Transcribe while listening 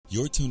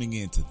You're tuning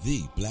in to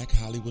the Black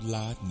Hollywood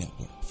Live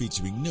Network,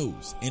 featuring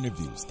news,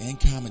 interviews, and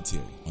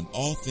commentary on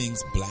all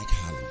things Black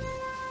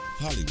Hollywood.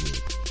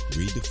 Hollywood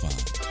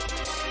redefined.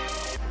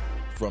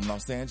 From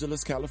Los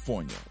Angeles,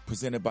 California,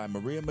 presented by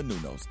Maria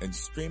Menounos and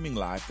streaming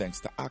live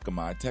thanks to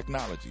Akamai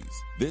Technologies.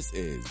 This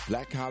is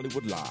Black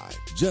Hollywood Live.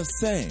 Just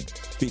saying,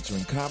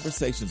 featuring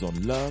conversations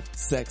on love,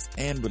 sex,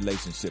 and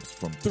relationships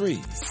from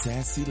three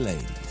sassy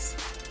ladies.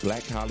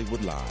 Black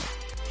Hollywood Live.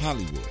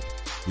 Hollywood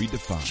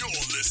redefined. You're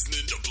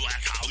listening to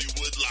Black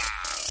Hollywood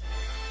Live.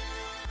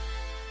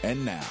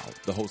 And now,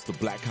 the host of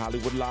Black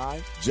Hollywood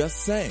Live,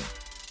 Just Saying.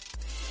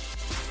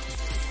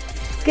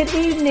 Good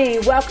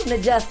evening. Welcome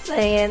to Just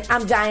Saying.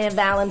 I'm Diane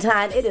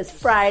Valentine. It is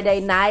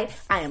Friday night.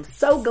 I am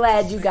so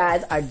glad you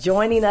guys are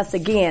joining us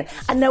again.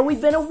 I know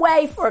we've been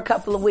away for a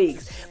couple of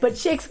weeks, but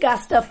chicks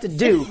got stuff to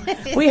do.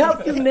 We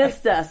hope you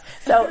missed us.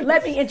 So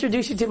let me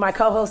introduce you to my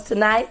co-host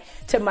tonight.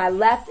 To my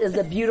left is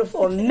the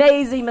beautiful,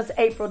 amazing Miss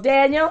April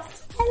Daniels.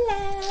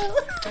 Hello.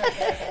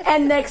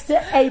 And next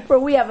to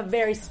April, we have a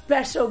very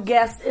special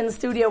guest in the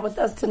studio with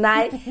us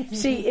tonight.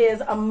 She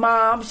is a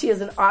mom. She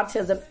is an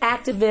autism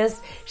activist.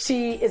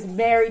 She is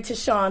married to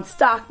Sean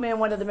Stockman,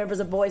 one of the members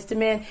of Boyz II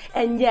Men.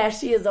 And yes,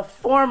 she is a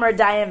former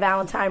Diane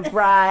Valentine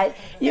bride.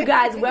 You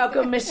guys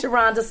welcome Miss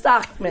Sharonda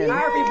Stockman.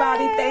 Hi,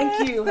 everybody.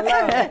 Thank you.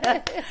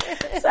 Hello.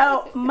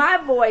 So my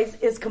voice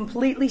is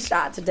completely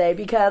shot today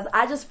because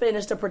I just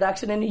finished a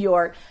production in New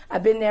York.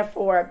 I've been there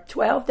for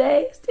 12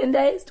 days, 10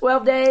 days,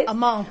 12 days. A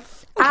month.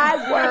 I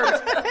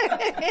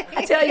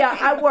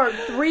worked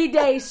 3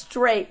 days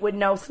straight with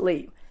no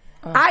sleep.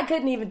 I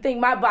couldn't even think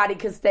my body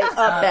could stay up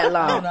that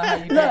long. I don't know how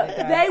you did Look,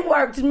 it, they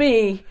worked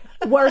me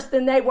worse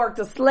than they worked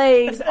the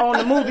slaves on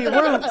the movie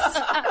Roots,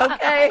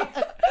 okay?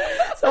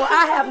 So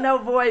I have no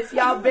voice.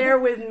 Y'all bear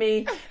with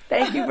me.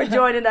 Thank you for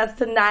joining us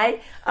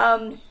tonight.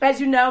 As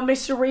you know,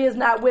 Miss Cherie is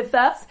not with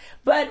us,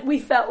 but we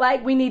felt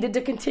like we needed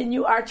to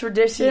continue our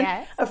tradition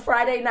of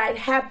Friday night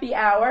happy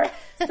hour.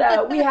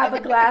 So we have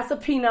a glass of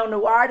Pinot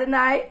Noir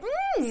tonight.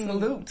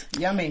 Salute.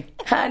 Yummy.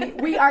 Honey,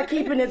 we are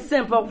keeping it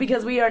simple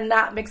because we are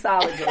not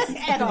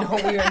mixologists. No,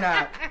 we are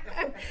not.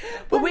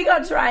 But we're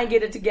going to try and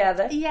get it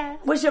together. Yes.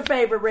 What's your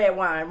favorite red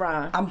wine,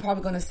 Ron? I'm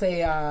probably going to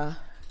say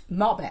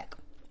Malbec.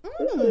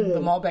 The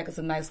Malbec is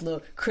a nice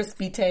little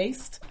crispy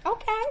taste.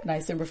 Okay.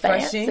 Nice and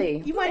refreshing.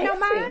 Fancy. You want to know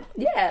mine?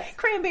 Yes.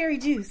 Cranberry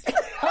juice.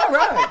 All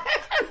right.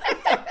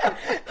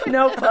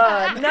 No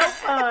fun. No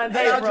fun.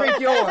 Hey, I'll drink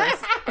yours.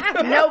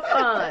 No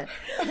fun.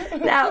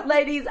 Now,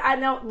 ladies, I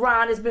know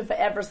Ron, it's been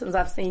forever since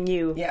I've seen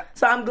you. Yeah.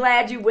 So I'm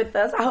glad you're with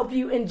us. I hope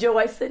you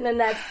enjoy sitting in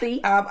that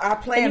seat. I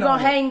plan and you're going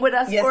to hang with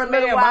us for a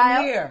little ma'am, while?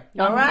 I'm here.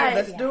 All right.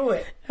 Let's do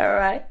it. All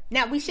right.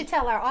 Now, we should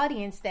tell our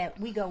audience that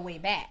we go way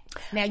back.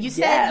 Now, you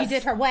said Yes. you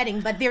did her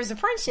wedding, but there's a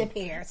friendship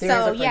here. There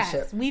is a yes,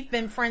 friendship. we've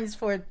been friends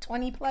for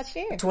 20 plus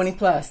years. 20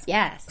 plus.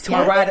 Yes. It's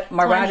my ride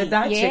or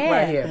die chick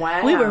right here.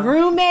 Wow. We were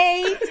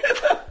roommates.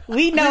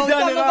 We know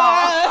done some it of all.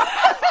 our...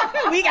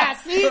 we got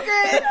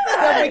secrets.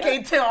 Stuff we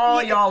can't tell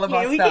all y'all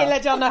about We stuff. can't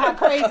let y'all know how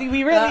crazy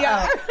we really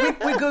are.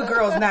 We good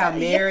girls now.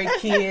 Married,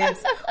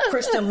 kids,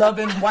 Christian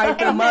loving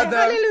wife and mother.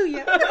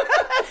 Hallelujah.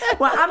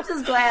 Well, I'm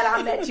just glad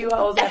I met you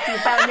hoes after you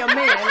found your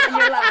man in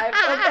your life,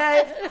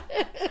 okay?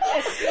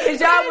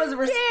 Because y'all was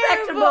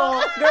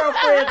respectable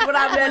girlfriends when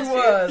I met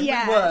you.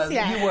 Yes, we was.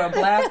 yes. You were a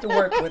blast to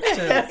work with,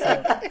 too.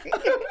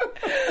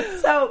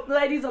 So,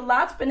 ladies, a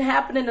lot's been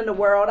happening in the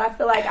world. I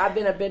feel like I've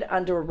been a bit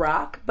under a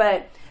rock.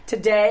 But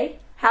today,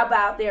 how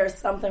about there's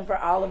something for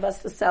all of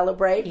us to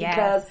celebrate? Yes.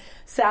 Because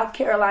South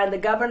Carolina, the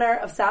governor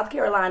of South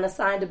Carolina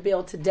signed a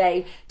bill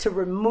today to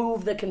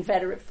remove the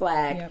Confederate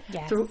flag Yep.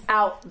 Yes.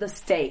 throughout the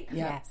state.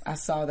 Yeah, Yes. I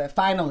saw that.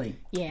 Finally.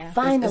 Yeah.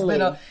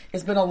 Finally.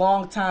 It's been a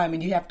long time,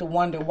 and you have to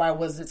wonder why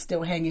was it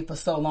still hanging for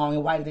so long,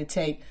 and why did it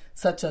take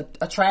such a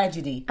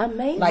tragedy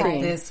Amazing.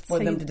 like this for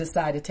So them you- to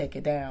decide to take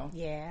it down.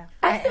 Yeah.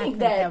 I think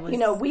that, was... you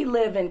know, we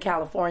live in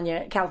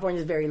California.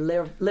 California is very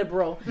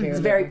liberal. It's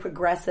very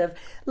progressive.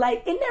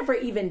 Like, it never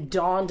even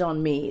dawned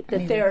on me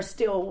that there are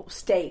still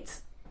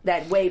states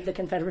that wave the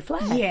Confederate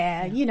flag.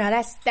 Yeah, you know,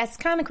 that's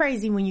kind of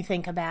crazy when you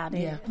think about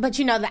it. Yeah. But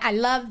you know, I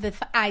love the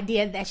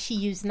idea that she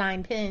used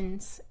 9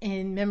 pins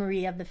in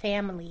memory of the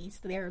families,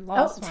 their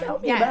lost ones. tell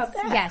me yes, about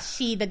that. Yes,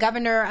 the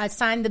governor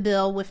signed the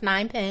bill with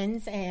 9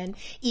 pins, and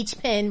each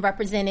pin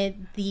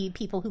represented the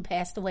people who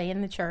passed away in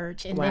the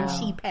church, and then Wow.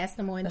 she passed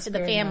them on That's to the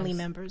very family nice.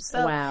 members.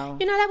 So, Wow.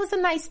 you know, that was a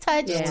nice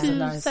touch Yeah. to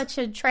Nice. such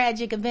a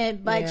tragic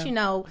event. But Yeah. you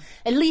know,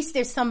 at least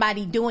there's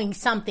somebody doing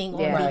something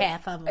Yeah. on Right.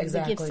 behalf of them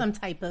Exactly. to give some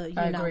type of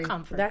I agree.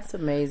 comfort. That's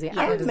amazing.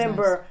 I That is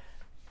remember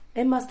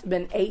it must have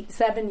been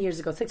 7 years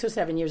ago, 6 or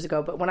 7 years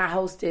ago, but when I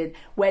hosted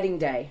Wedding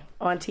Day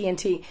on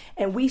TNT,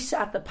 and we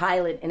shot the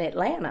pilot in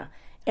Atlanta,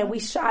 and we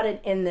shot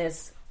it in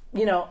this,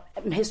 you know,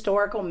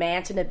 historical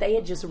mansion that they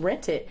had just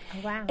rented.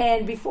 Wow.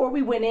 And before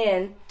we went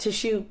in to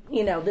shoot,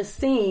 you know, this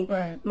scene,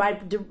 Right. my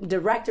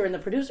director and the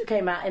producer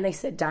came out and they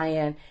said,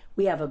 Diane,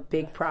 we have a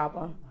big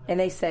problem. And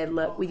they said,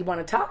 look, we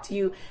want to talk to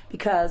you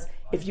because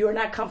if you're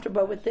not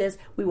comfortable with this,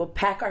 we will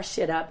pack our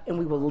shit up and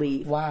we will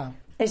leave. Wow.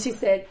 And she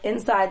said,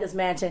 inside this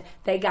mansion,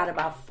 they got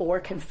about 4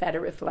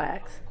 Confederate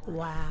flags.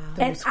 Wow.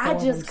 And I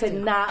just could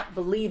not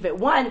believe it.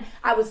 One,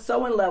 I was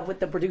so in love with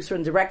the producer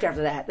and director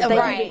after that they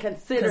Right. even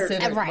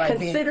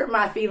considered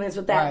my feelings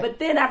with that. Right. But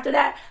then after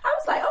that, I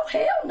was like, oh,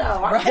 hell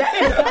no. I'm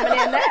definitely coming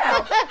in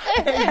now.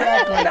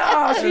 Exactly.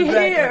 No, she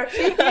here.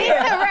 She here.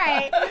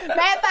 Right.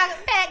 Matter of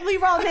fact, we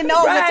rolling in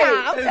overtime.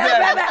 Right.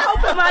 Exactly.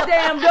 Open my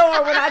damn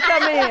door when I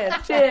come in.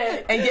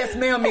 Shit. And yes,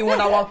 ma'am, me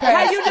when I walk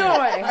past. How you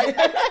doing?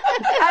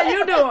 How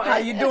you doing? How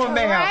you doing,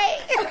 ma'am? Right.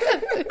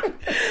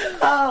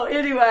 Oh,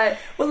 anyway.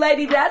 Well,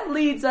 lady, that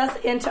leads us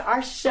into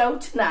our show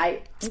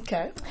tonight.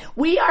 Okay.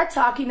 We are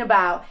talking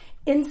about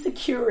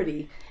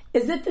insecurity.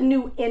 Is it the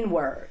new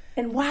N-word?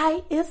 And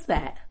why is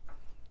that?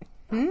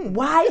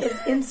 Why is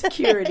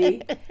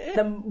insecurity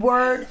the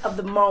word of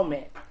the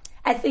moment?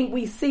 I think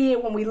we see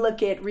it when we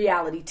look at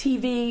reality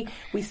TV.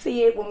 We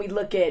see it when we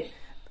look at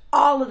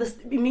all of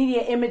the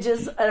media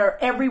images that are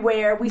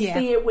everywhere. We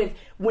see it with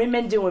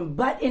women doing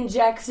butt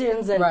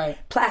injections and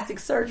plastic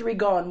surgery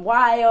gone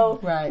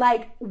wild. Right.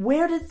 Like,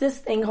 where does this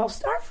thing all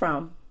start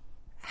from?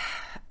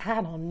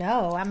 I don't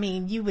know. I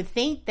mean, you would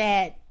think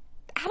that,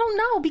 I don't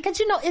know,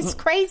 because, it's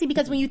crazy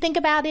because when you think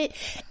about it,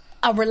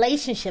 a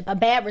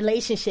bad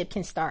relationship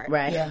can start.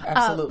 Right. Yeah,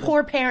 absolutely.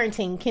 Poor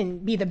parenting can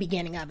be the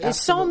beginning of it.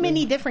 There's so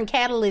many different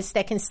catalysts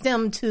that can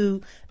stem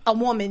to a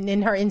woman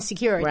and her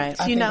insecurities. Right.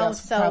 I think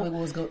that's probably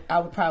what was good. I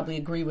would probably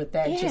agree with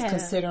that. Just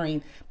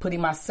considering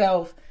putting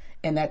myself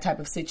in that type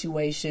of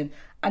situation.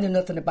 I knew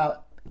nothing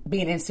about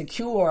being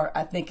insecure,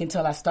 I think,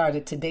 until I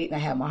started to date and I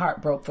had my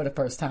heart broke for the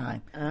first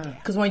time.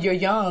 Because when you're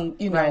young,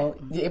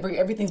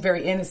 everything's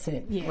very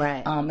innocent. Yeah.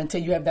 Right.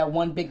 Until you have that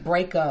one big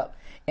breakup.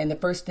 And the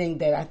first thing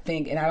that I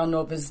think, and I don't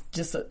know if it's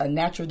just a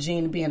natural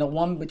gene being a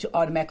woman, but you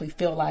automatically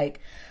feel like,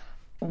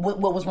 what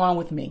was wrong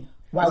with me?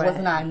 Why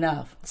wasn't I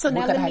enough? So what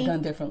now could I have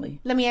done differently?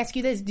 Let me ask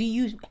you this. Do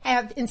you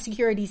have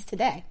insecurities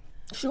today?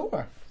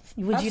 Sure.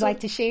 Would you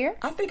like to share?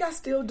 I think I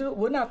still do.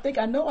 Well, not think.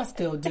 I know I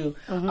still do.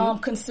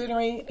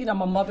 Considering,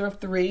 I'm a mother of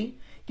 3.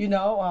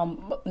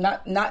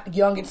 Not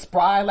young and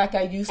spry like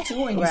I used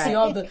to, and you see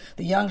all the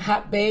young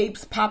hot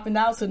babes popping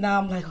out. So now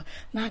I'm like,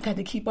 now I got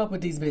to keep up with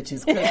these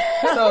bitches.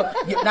 So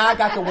now I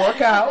got to work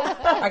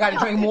out. I got to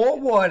drink more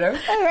water.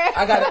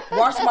 I got to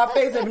wash my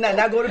face every night.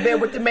 Now go to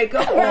bed with the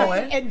makeup on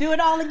and do it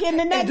all again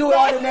the next day. And do it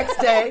all the next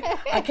day.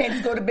 I can't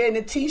just go to bed in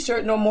a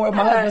t-shirt no more,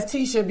 my husband's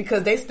t-shirt,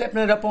 because they stepping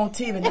it up on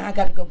TV. Now I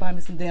got to go buy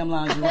me some damn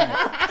lingerie.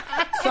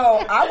 So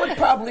I would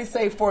probably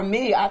say for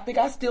me, I think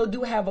I still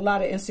do have a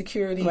lot of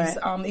insecurities,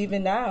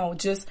 even now,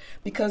 just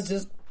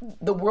because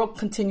the world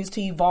continues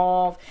to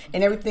evolve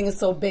and everything is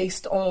so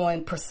based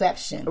on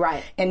perception.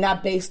 Right. And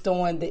not based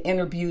on the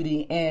inner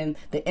beauty and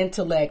the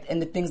intellect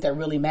and the things that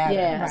really matter.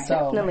 Yeah, so,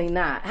 definitely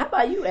not. How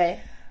about you, A?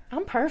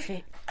 I'm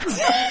perfect.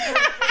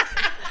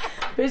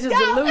 Bitch is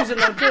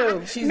delusional too.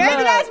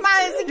 Maybe that's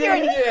my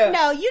insecurity.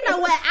 No, you know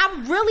what?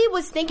 I really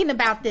was thinking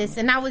about this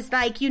and I was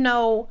like,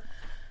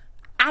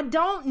 I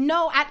don't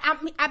know.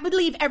 I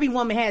believe every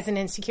woman has an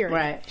insecurity.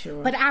 Right,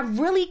 sure. But I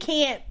really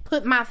can't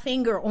put my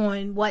finger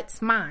on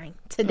what's mine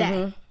today.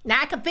 Mm-hmm.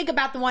 Now, I can think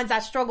about the ones I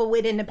struggled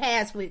with in the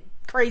past with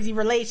crazy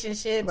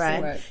relationships.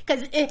 Right.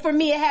 Because for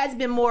me, it has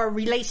been more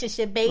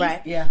relationship-based.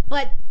 Right, yeah.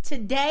 But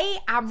today,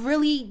 I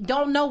really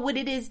don't know what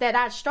it is that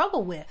I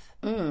struggle with.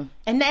 And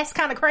that's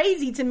kind of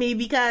crazy to me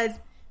because...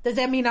 Does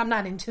that mean I'm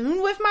not in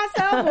tune with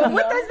myself? Well,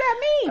 what does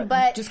that mean?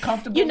 But just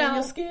comfortable in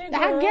your skin,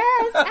 girl. I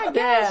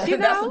guess.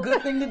 That's a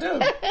good thing to do.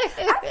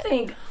 I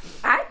think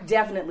I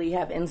definitely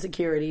have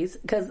insecurities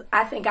because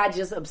I think I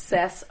just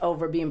obsess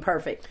over being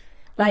perfect.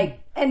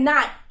 Like, and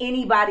not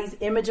anybody's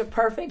image of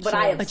perfect, but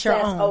I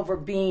obsess over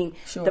being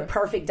the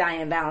perfect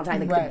Diane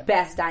Valentine, like the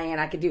best Diane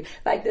I could do.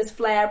 Like this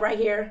flab right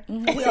here.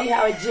 See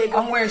how it jiggles?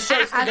 I'm wearing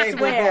shirts today, I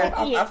swear.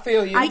 I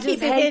feel you. I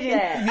just hate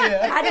that.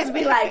 Yeah. I just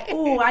be like,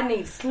 ooh, I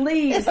need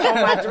sleeves on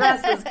my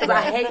dresses because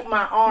I hate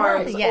my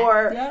arms. Right.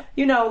 Or,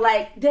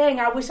 like, dang,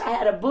 I wish I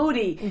had a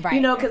booty.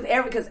 Right.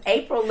 Because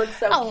April looks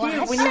so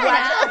cute when you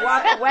watch her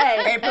walk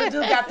away. April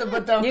just got the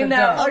badum.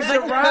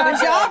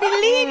 But y'all be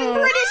leading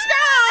pretty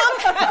strong.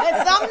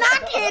 Something I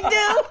can't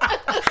do.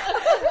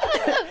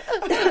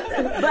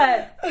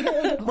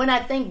 But when I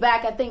think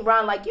back, I think,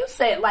 Ron, like you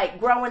said, like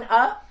growing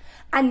up,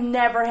 I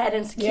never had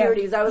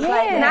insecurities. I was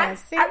and I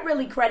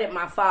really credit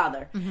my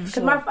father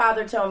because my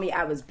father told me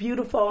I was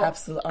beautiful.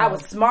 Absolutely. I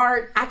was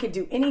smart. I could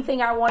do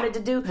anything I wanted to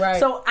do. Right.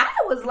 So I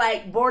was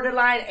like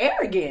borderline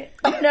arrogant.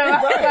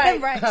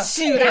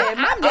 Shit.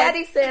 My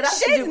daddy said I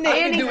could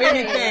do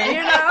anything.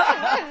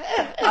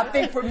 I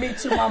think for me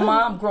too, my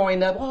mom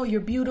growing up,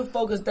 you're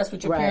beautiful because that's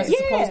what your parents are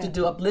supposed to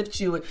do, uplift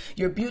you.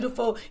 You're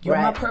beautiful. You're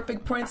my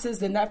perfect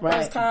princess. And that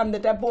first time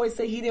that boy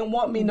said he didn't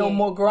want me no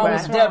more, girl, I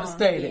was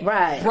devastated.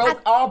 Right.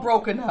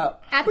 Broken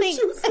up. I think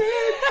you said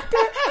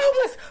that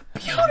I was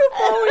beautiful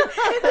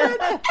and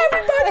that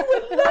everybody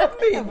would love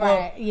me.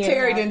 Well,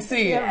 Terry didn't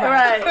see it.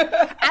 Right.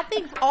 I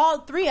think all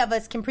 3 of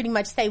us can pretty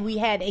much say we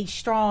had a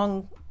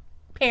strong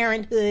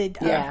parenthood,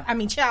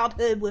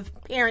 childhood with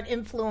parent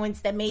influence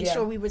that made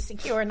sure we were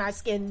secure in our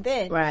skin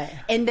then. Right.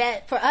 And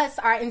that for us,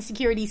 our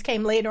insecurities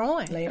came later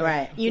on.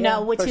 Right. You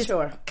know, which is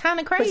kind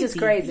of crazy. Which is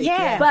crazy.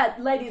 Yeah.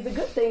 But ladies, the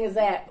good thing is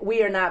that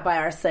we are not by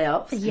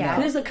ourselves. Yeah.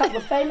 There's a couple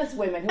of famous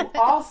women who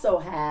also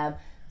have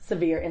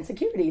severe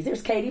insecurities.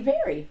 There's Katy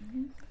Perry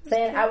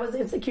saying, I was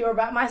insecure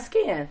about my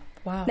skin.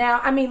 Wow. Now,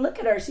 I mean, look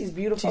at her. She's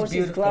beautiful.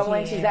 She's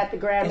glowing. She's at the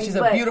Grammys. And she's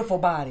a beautiful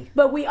body.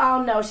 But we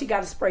all know she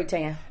got a spray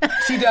tan.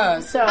 She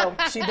does. So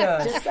she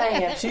does. Just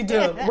saying. She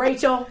do.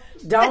 Rachel,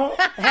 don't.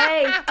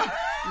 Hey.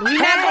 We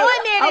not going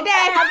there today.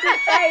 Okay, I'm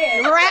just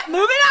saying. Moving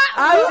on.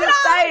 I'm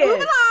just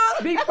saying.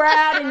 Be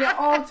proud in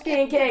your own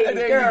skin, Katy.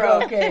 There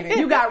girl. you go, Katy.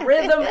 You got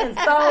rhythm and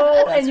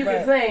soul, and you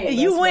can sing.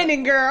 You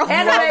winning, girl.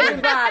 And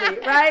amazing body,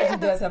 right? She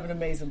does have an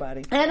amazing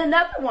body. And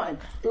another one,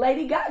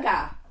 Lady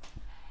Gaga.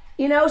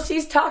 You know,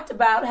 she's talked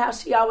about how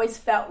she always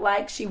felt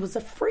like she was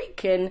a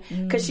freak and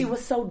because she was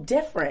so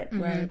different.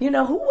 Right. You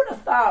know, who would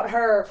have thought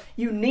her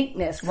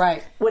uniqueness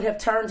would have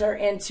turned her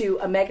into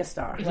a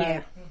megastar? Right.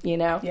 Yeah. You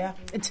know? Yeah.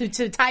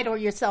 To title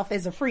yourself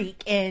as a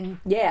freak and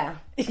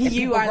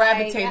you are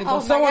gravitated.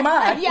 like, so am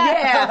I.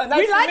 Yeah. Nice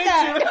we to like meet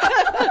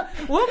that.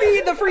 We'll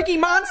be the freaky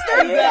monster.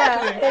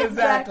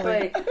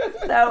 Exactly.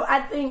 So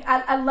I think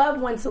I love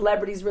when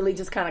celebrities really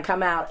just kind of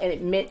come out and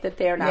admit that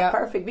they're not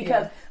perfect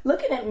because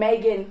looking at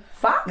Megan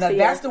Fox now, here,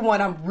 that's the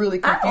one I'm really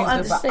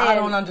confused about. I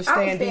don't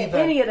understand either.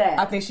 Any of that.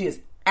 I think she is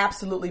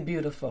absolutely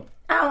beautiful.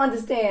 I don't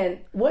understand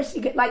what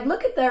she get. Like,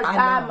 look at their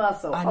thigh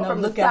muscle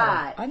from the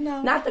side. I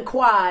know. Not the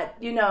quad,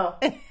 you know.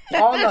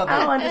 All of it. I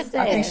don't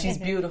understand. I think she's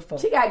beautiful.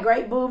 She got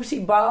great boobs. She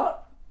bald.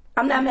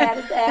 I'm not mad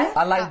at that.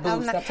 I like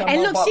boobs.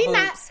 And look, she's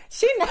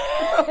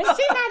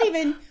not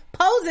even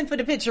posing for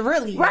the picture,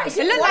 really. Right.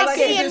 It looks like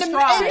she in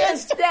the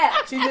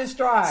step. She's in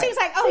stride. She's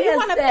like, you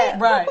want to pick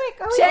right. real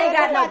quick? She ain't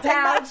got no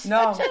pouch.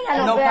 No. She ain't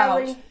got no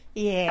belly. pouch.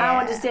 Yeah. I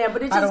don't understand,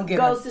 but it just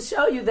goes to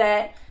show you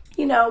that,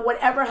 you know,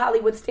 whatever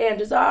Hollywood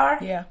standards are,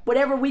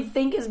 whatever we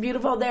think is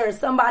beautiful, there is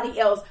somebody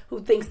else who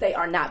thinks they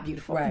are not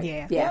beautiful.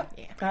 Right. Yeah.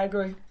 I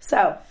agree.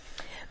 So,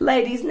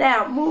 ladies,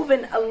 now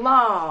moving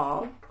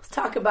along, let's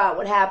talk about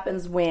what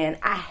happens when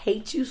I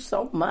hate you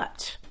so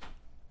much.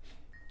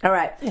 All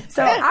right.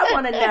 So I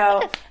want to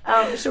know,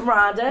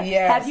 Sharonda,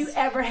 have you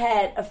ever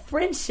had a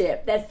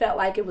friendship that felt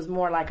like it was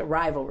more like a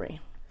rivalry?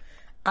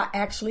 I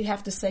actually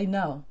have to say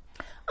no.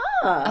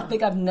 I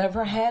think I've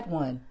never had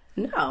one.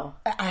 No.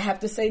 I have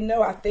to say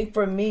no. I think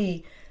for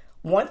me,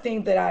 one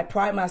thing that I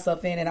pride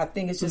myself in, and I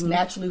think it's just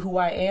naturally who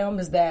I am,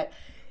 is that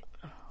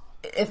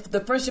if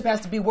the friendship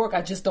has to be work,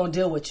 I just don't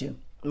deal with you.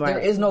 Right.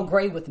 There is no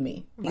gray with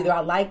me. Either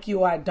I like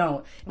you or I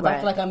don't. If I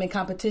feel like I'm in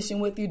competition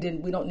with you,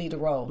 then we don't need to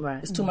roll.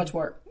 Right. It's too much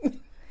work.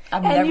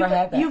 I've never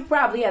had that. You've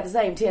probably had the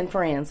same 10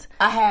 friends.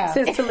 I have.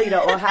 Since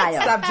Toledo, Ohio.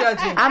 Stop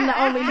judging. I'm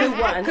the only new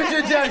one. Because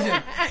you're judging.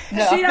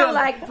 No. She don't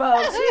like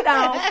folks. She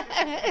don't.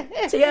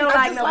 She don't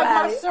like nobody.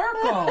 I just like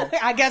my circle.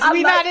 I guess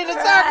we not in a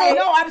circle.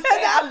 No, I'm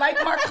saying I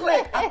like my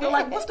clique. I feel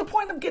like, what's the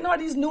point of getting all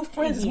these new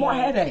friends? It's more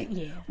headache.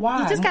 Yeah.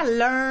 Why? You just got to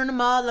learn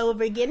them all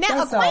over again.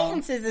 Now,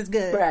 acquaintances is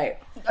good. Right.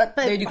 But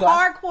there you go.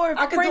 Hardcore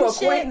I could do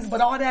acquaintance, but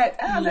all that,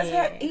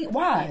 let's eat.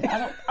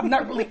 Why? I'm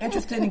not really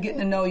interested in getting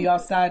to know you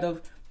outside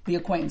of the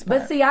acquaintance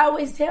part. But see, I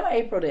always tell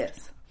April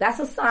this. That's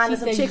a sign that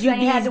some chicks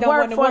ain't had to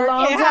work for a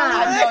long time.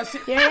 I know.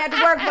 You ain't had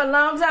to work for a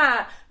long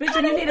time. Bitch,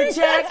 when you need a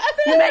check,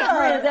 you make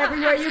friends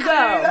everywhere you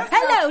go.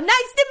 Hello,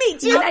 nice to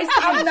meet you.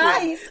 I'm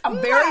nice.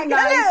 I'm very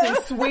nice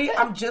and sweet.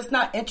 I'm just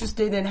not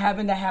interested in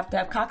having to have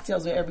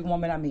cocktails with every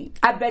woman I meet.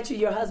 I bet you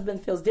your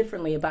husband feels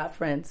differently about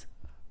friends.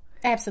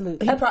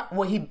 Absolutely.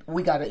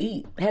 We gotta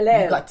eat.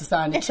 Hello. You got to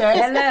sign the check.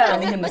 Hello. I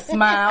need him to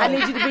smile. I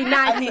need you to be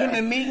nice. I need him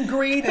to meet and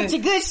greet. Put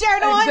your good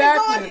shirt on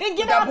and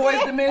get out boys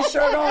the men's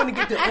shirt on and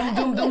get the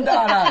doom doom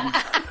da.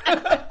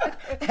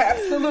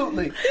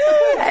 Absolutely.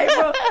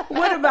 April,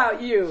 what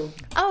about you?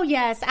 Oh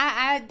yes,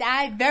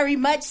 I very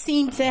much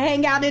seem to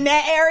hang out in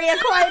that area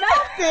quite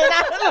often.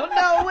 I don't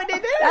know what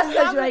it is. That's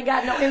because you ain't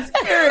got no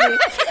insecurity.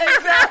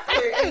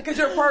 Exactly. Because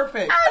you're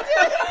perfect.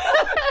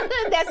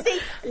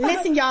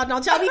 Listen, y'all,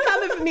 don't y'all be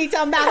coming for me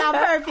talking about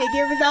I'm perfect.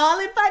 It was all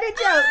in fun and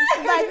jokes.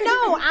 But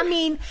no, I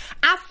mean,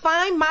 I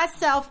find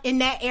myself in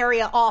that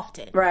area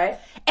often. Right.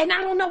 And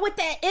I don't know what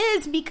that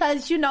is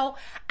because, you know,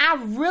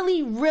 I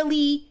really,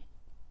 really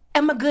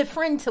am a good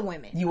friend to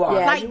women. You are.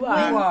 Yeah, like you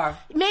are.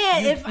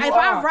 Man, if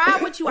I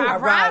ride with you, I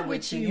ride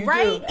with you,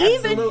 right?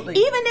 Even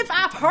if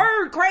I've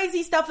heard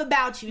crazy stuff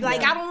about you,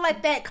 like I don't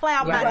let that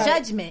cloud my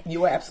judgment.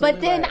 You are absolutely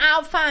But then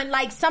I'll find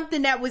like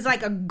something that was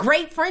like a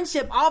great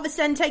friendship all of a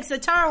sudden takes a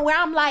turn where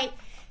I'm like,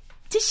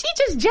 did she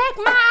just jack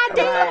my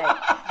idea?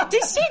 Right.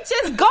 Did she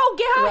just go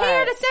get her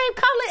hair the same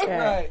color?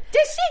 Right.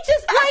 Did she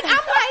just like? I'm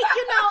like,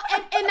 you know,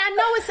 and I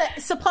know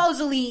it's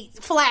supposedly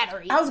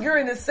flattery. I was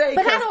going to say,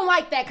 but I don't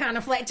like that kind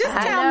of flattery. Just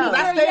tell me.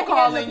 I stay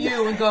calling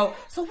you and go,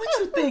 so what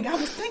you think? I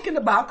was thinking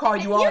about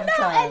calling you all the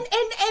time. And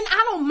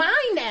I don't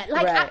mind that.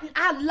 Like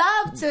I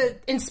love to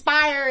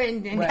inspire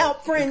and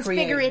help friends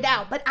figure it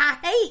out. But I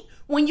hate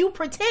when you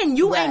pretend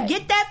you ain't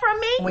get that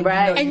from me,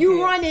 and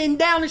you running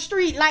down the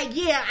street like,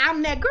 yeah,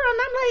 I'm that girl, and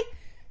I'm like,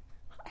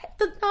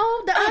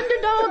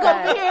 underdog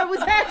over here was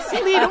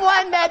actually the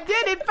one that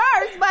did it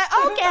first, but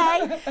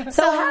okay.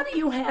 So how do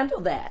you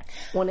handle that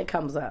when it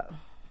comes up?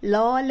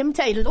 Lord, let me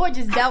tell you, the Lord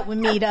just dealt with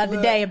me the other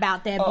day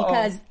about that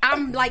because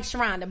I'm like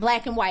Sharonda,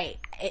 black and white.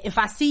 If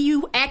I see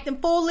you acting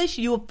foolish,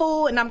 you a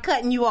fool, and I'm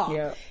cutting you off.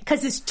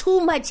 Because it's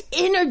too much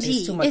energy.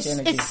 It's too much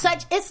energy.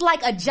 It's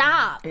like a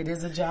job. It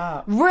is a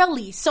job.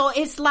 Really. So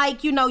it's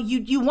like, you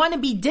want to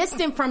be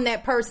distant from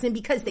that person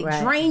because they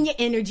drain your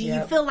energy.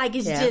 You feel like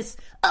it's just,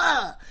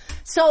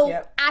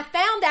 So I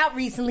found out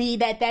recently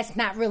that that's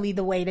not really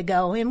the way to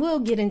go, and we'll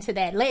get into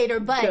that later.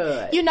 But,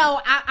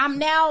 I'm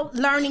now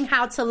learning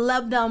how to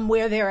love them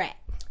where they're at.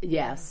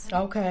 Yes.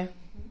 Okay.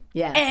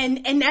 Yeah,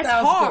 and that's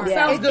sounds hard. Good.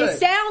 Sounds good. It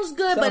sounds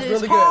good, but it's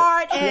really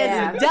hard good.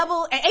 as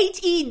double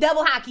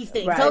hockey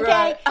sticks. Right. Okay,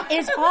 Right.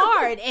 it's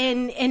hard,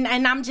 and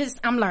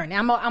I'm learning.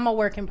 I'm a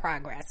work in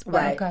progress. But,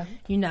 right. Okay.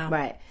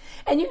 Right.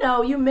 And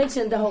you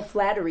mentioned the whole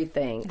flattery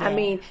thing. Yeah. I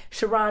mean,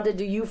 Sharonda,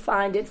 do you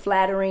find it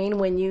flattering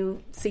when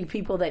you see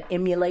people that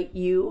emulate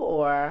you,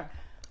 or?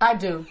 I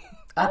do.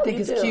 I think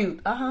it's cute.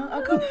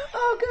 Oh,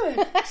 good.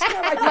 She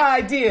got like my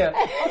idea.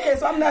 Okay,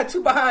 so I'm not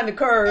too behind the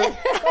curve.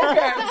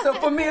 Okay, so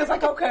for me, it's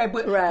like, okay,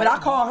 but I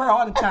call her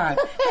all the time.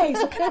 Hey,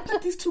 so can I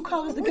put these two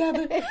colors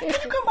together? Can you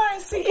come by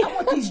and see? I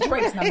want these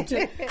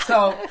drinks.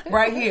 So,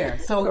 right here.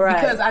 So,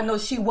 because I know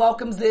she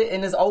welcomes it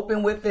and is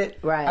open with it,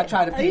 I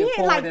try to pay it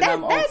forward like and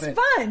I'm that's open.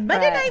 fun,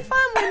 but it ain't fun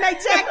when they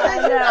check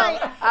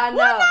us. I know.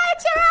 When I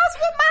at your house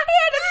with my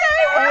hair the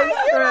same way.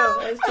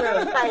 It's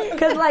true.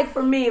 Because, like,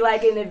 for me,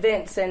 like in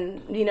events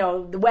and,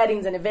 the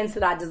weddings and events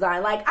that I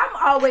design, like, I'm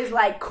always,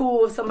 like,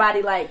 cool if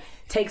somebody, like,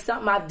 takes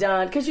something I've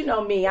done. Because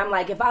me, I'm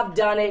like, if I've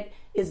done it,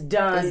 it's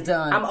done. It's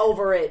done. I'm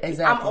over it.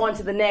 Exactly. I'm on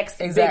to the next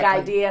big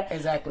idea.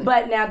 Exactly.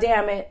 But now,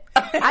 damn it,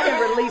 I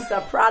done released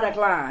a product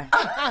line.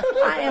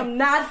 I am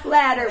not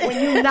flattered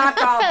when you knock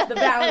off the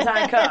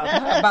Valentine cup.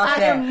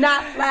 I am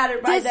not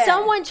flattered by that. Did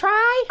someone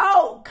try?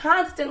 Oh,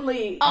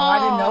 constantly. Oh, I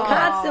didn't know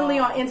that. Constantly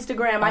on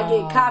Instagram, I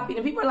get copied,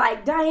 and people are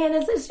like, "Diane,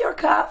 is this your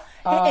cup?"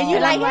 And you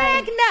like,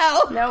 heck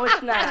no. No,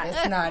 it's not.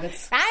 It's not.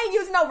 I ain't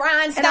using no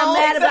rhinestones. And I'm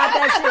mad about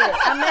that shit.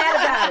 I'm mad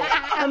about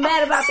it. I'm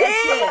mad about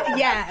that shit.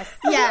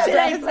 Yes. It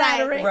ain't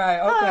flattering. Right,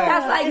 okay.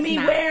 That's like me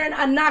wearing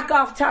a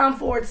knockoff Tom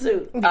Ford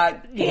suit.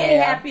 He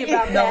ain't happy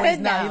about that. No, he's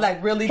not. He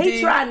like really deep.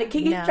 He's trying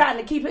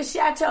to keep his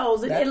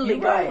chateaus in Italy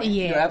going. Right.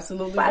 Yeah. You're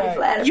absolutely Body right.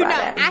 flattered by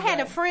that. I had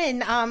a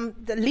friend,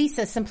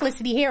 Lisa,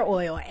 Simplicity Hair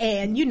Oil,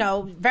 and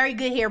very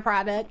good hair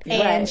product,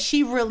 and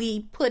she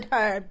really put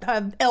her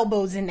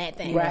elbows in that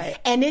thing. Right.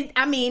 And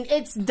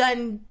it's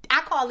done.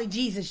 I call it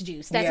Jesus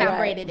juice. That's how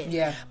great it is.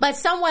 Yeah. But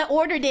someone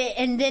ordered it,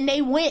 and then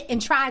they went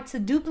and tried to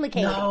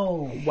duplicate it.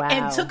 Wow.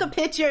 And took a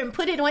picture and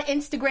put it on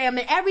Instagram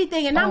and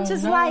everything, and I'm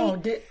just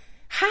like,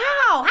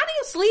 how do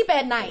you sleep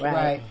at night?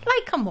 Right.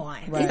 Like, come on.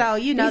 Right. So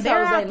These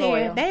they're hoes out ain't there.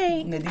 loyal. They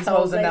ain't. These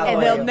hoes are not And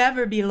loyal. they'll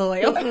never be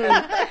loyal.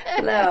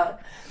 No.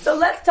 So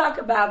let's talk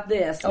about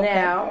this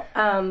now.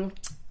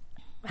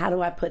 How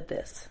do I put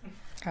this?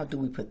 How do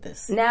we put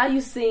this? Now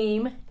you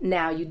seem,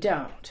 now you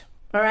don't.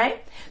 All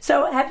right?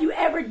 So have you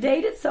ever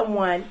dated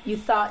someone you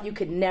thought you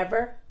could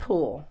never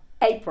pull?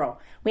 April.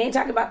 We ain't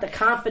talking about the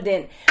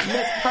confident,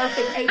 Miss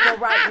Perfect April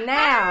right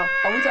now.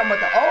 Are we talking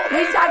about the old?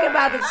 We talking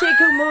about the chick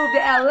who moved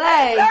to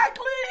L.A.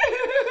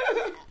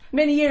 Exactly.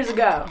 many years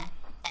ago.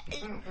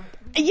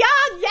 Y'all,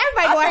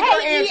 everybody gonna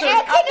hate me.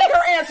 I think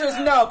her answer is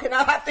no.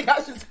 I think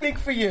I should speak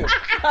for you.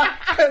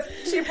 Because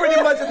she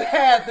pretty much has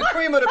had the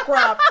cream of the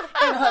crop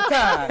in her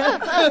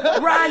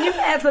time. Ron, you've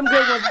had some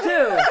good ones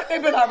too.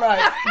 They've been all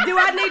right. Do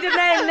I need to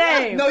name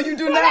names? No, you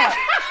do not.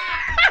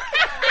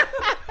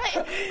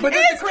 But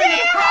it's the cream of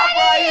the crop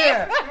right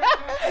here.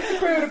 It's the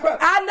cream of the crop.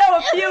 I know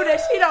a few that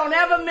she don't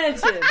ever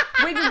mention.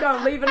 We just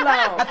gonna leave it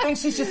alone. I think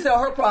she should sell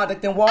her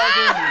product in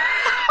Walgreens.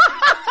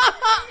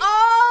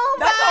 Oh,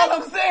 That's all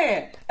I'm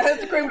saying.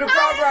 That's the cream of the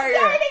crop right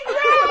here.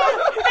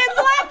 And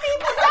black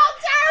people don't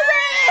turn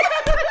red.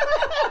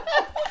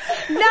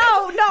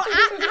 No,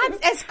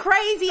 it's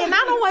crazy, and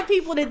I don't want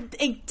people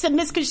to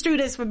misconstrue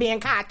this for being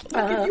cocky.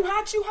 If you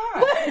hot, you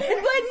hot. But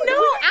no,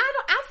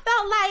 I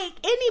felt like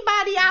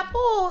anybody I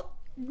pulled.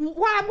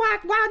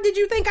 Why did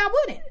you think I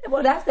wouldn't?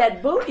 Well, that's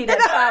that booty that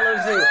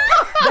follows you.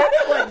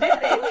 That's what did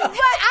it. But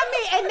I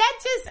mean, and that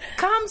just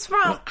comes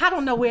from, I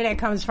don't know where that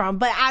comes from,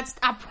 but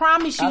I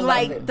promise you,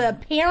 like the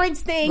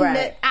parents thing,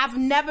 that I've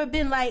never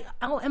been like,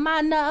 oh, am I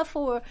enough?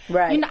 Or,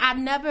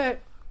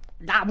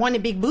 I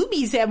wanted big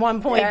boobies at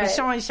one point, but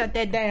Sean shut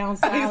that down.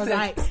 So I was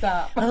like,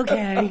 stop.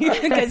 Okay.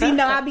 Because he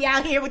know I be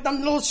out here with them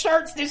little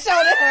shirts that show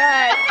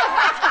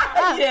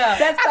that. Yeah.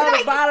 That's on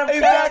the bottom.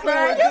 Exactly.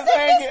 Right? Just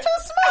hanging. Too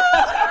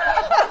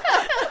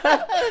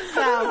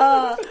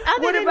small.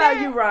 What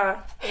about you, Ron?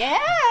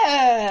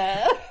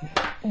 Yeah.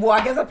 Well,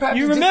 I guess I probably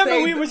You just remember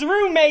say, we was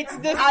roommates.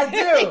 I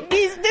do.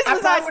 This I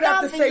was probably our would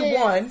have to say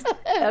stomping one.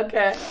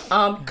 Okay.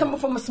 Coming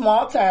from a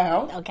small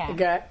town.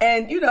 Okay.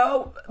 And,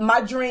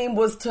 my dream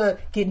was to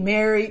get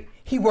married.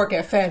 He work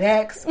at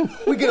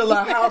FedEx. We get a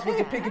lot of house with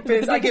the picket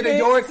fence. I get a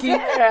Yorkie.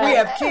 We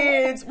have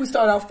kids. We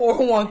start our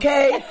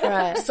 401k.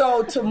 Right.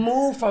 So to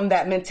move from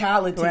that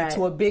mentality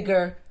to a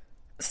bigger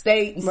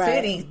state and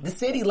city, the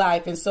city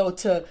life, and so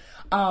to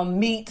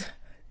meet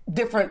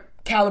different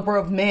caliber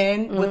of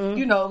men with,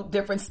 you know,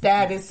 different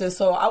statuses.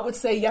 So I would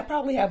say, I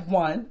probably have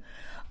one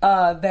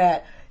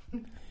that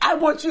I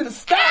want you to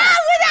stop.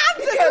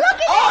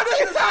 All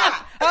this is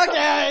hot.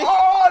 Okay.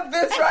 All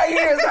this right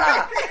here is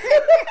hot.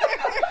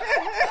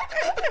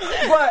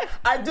 But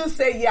I do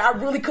say, I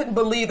really couldn't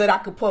believe that I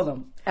could pull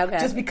him. Okay.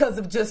 Just because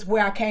of just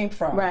where I came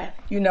from. Right.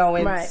 You know,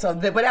 and so,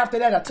 but after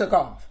that, I took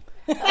off.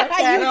 Okay.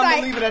 I'm going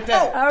to leave it at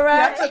that. All right.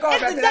 Yeah, I took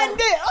off after that.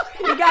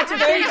 You got your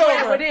feet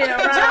over with him,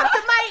 right? Drop the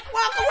mic,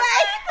 walk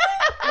away.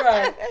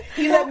 Right.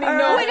 He let me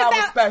know that I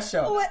was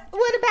special. What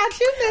about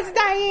you, Miss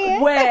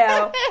Diane?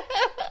 Well,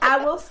 I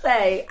will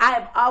say, I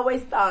have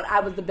always thought I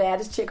was the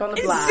baddest chick on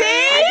the block. See?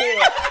 I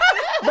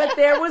did. But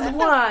there was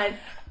one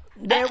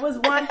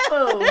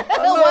fool.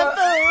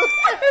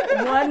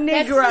 One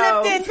Negro.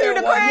 That slipped in through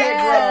the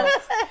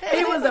cracks.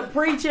 He was a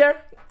preacher.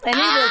 And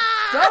he was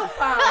so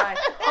fine.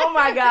 Oh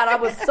my God, I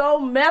was so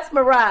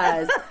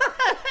mesmerized.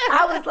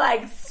 I was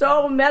like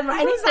so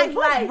mesmerized. And he was like,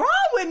 what's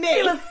wrong with me?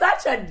 He was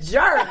such a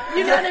jerk.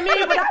 You know what I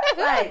mean? But I was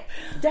like,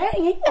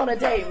 dang, he want to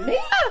date me.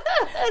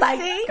 Like,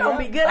 it's going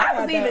to be good.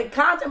 I was even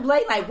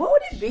contemplating, like, what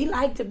would it be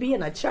like to be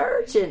in a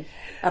church and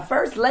a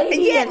first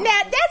lady? Yeah, now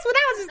that's what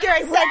I was just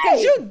going to say,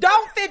 because you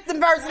don't fit the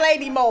first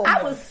lady mold.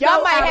 I was so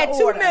Y'all might out have of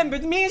two order.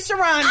 members, me and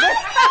Sharonda.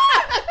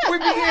 We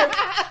be here.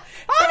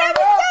 Oh, that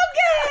was so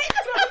good.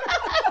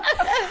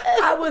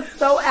 I was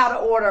so out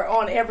of order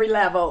on every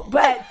level.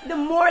 But the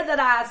more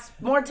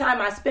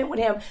time I spent with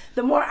him,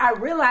 the more I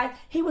realized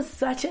he was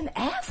such an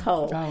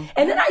asshole. Oh.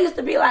 And then I used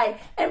to be like,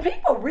 and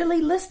people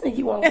really listen to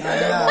you on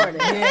Sunday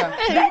morning. Yeah.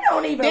 They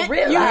don't even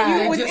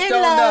realize. You was in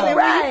love, and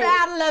when you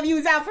found love, you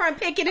was out front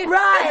picking it.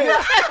 Right.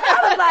 I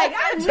was like,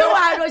 I knew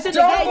I should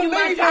have gave you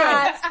my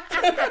time.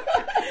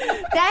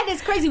 That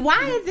is crazy.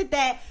 Why is it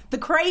that the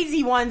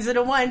crazy ones are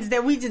the ones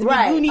that we just be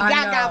goony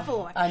gaga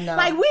for? I know.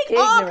 Like, we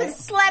all could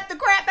slap the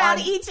crap out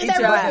of each and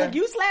every one.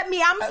 You slap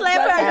me, I'm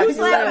slap her, you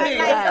slap her.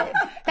 Like,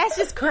 that's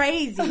just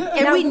crazy. And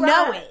now, we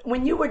know it.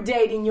 When you were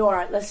dating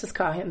let's just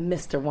call him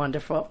Mr.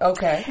 Wonderful.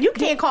 Okay. You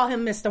can't call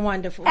him Mr.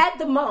 Wonderful. At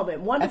the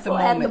moment. Wonderful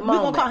at the moment. We're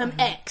going to call him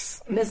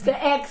X. Mr.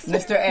 X.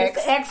 Mr. X.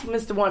 Mr. X,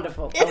 Mr.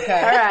 Wonderful.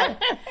 Okay.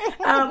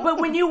 All right. But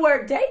when you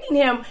were dating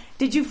him,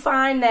 did you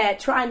find that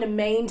trying to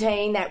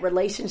maintain that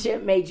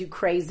relationship made you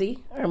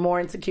crazy or more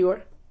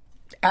insecure?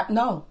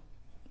 No.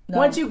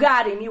 Once you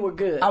got him, you were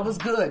good. I was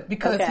good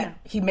because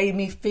he made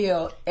me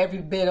feel every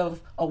bit of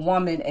a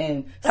woman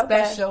and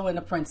special and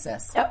a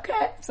princess.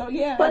 Okay. So,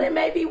 yeah. But it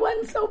maybe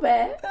wasn't so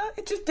bad.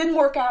 It just didn't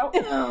work out.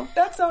 No.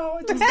 That's all.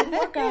 It just didn't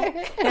work out.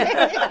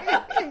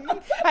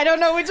 I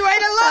don't know which way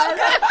to look.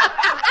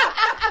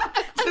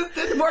 Just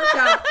didn't work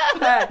out.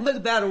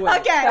 Look that way.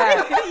 Okay.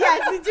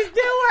 Yes, it just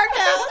didn't work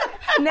out.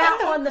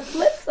 Now, on the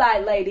flip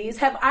side, ladies,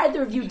 have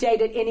either of you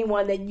dated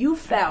anyone that you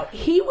felt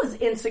he was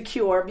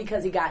insecure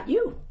because he got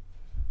you?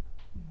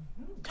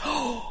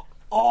 Oh,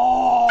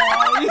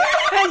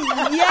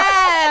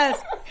 yes.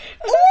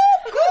 Ooh,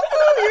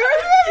 cuckoo, you're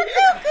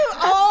cuckoo.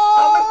 Oh,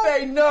 I'm going to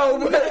say no.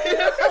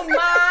 Oh,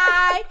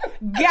 my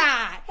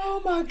God.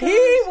 Oh, my God.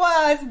 He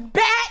was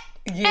bat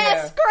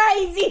ass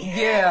crazy.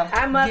 Yeah.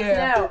 I must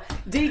know.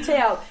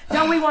 Details.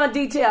 Don't we want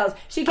details?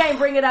 She can't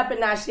bring it up and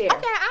not share.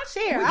 Okay, I'll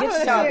share. What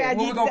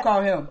we going to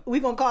call him? We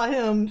going to call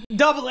him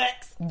Double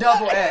X.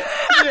 Double X.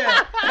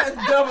 Yeah.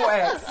 That's Double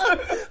X.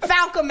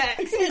 Falcon X.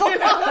 We going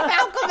to call him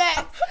Falcon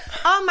X.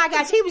 Oh my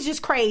gosh, he was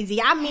just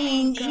crazy. I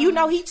mean, you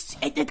know,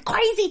 the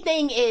crazy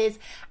thing is,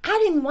 I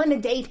didn't want to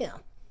date him.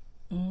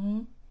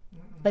 Mm-hmm.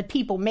 But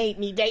people made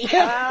me date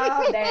him.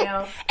 Oh,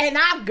 damn. And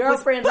our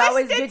girlfriends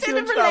always get you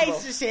in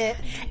relationship.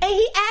 And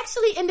he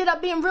actually ended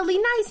up being really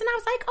nice. And I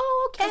was like,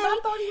 oh, okay. I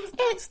thought he was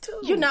nice too.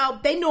 You know,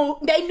 they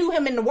knew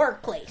him in the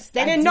workplace.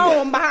 They didn't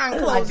know him behind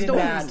closed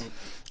doors.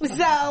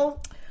 So,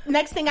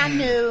 next thing I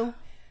knew,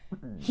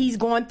 he's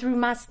going through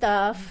my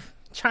stuff,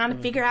 trying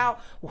to figure out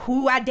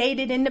who I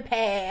dated in the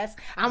past.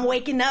 I'm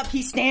waking up,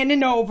 he's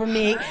standing over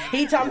me.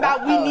 He talking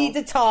about we need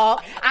to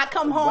talk. I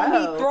come home,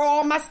 he throw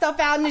all my stuff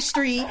out in the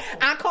street.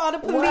 I call the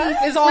police.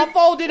 It's all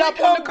folded up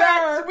on the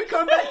curb. We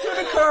come back to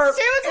the curb.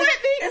 She was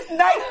with me. It's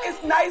nice.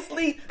 It's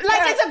nicely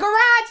like it's a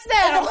garage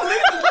sale. And the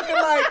police is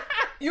looking like,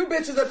 you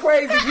bitches are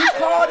crazy. You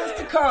called us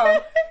to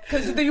come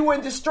because you were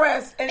in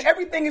distress and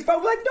everything is fine.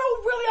 We're like, no,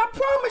 really, I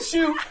promise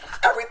you,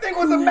 everything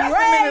was a mess a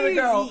minute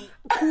ago.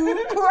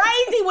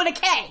 Crazy with a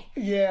K.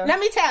 Yeah. Let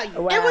me tell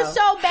you. It was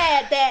so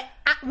bad that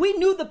we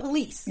knew the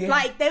police. Yeah.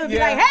 Like, they would be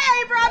like,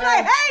 hey, bro. I'm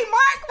like, hey,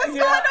 Mark, what's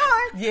going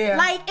on? Yeah.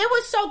 Like, it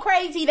was so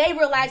crazy. They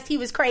realized he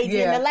was crazy.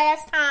 Yeah. And the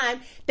last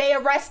time they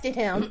arrested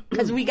him,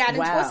 because we got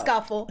into a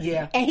scuffle,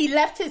 and he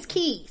left his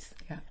keys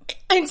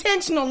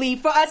intentionally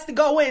for us to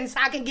go in so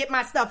I can get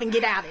my stuff and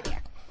get out of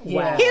there.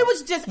 Wow. He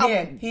was just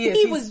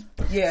he was.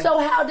 Yeah. So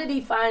how did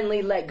he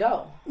finally let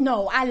go?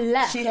 No, I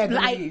left. She had to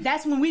leave.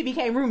 That's when we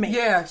became roommates.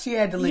 Yeah, she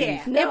had to leave.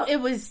 Yeah, No.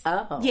 it was.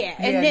 Oh. Yeah,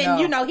 and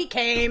then he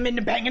came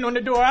and banging on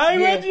the door. I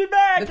want you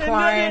back. The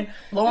crying,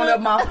 blowing up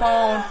my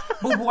phone.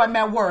 Boo boo, I'm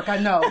at work. I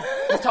know.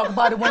 Let's talk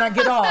about it when I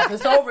get off.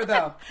 It's over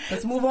though.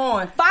 Let's move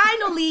on.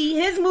 Finally,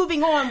 his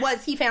moving on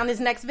was he found his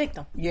next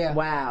victim. Yeah.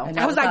 Wow. And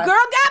I was like, girl,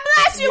 God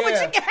bless you, but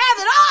you can have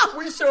it all.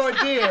 We sure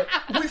did.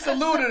 We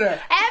saluted her.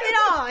 Have it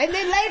all. And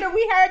then later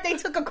we heard they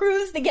took a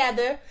cruise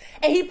together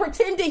and he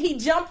pretended he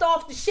jumped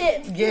off the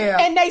ship. Yeah.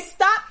 And they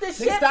stopped the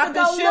ship. They stopped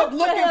the ship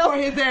looking for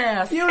his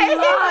ass. You And he was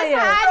lying.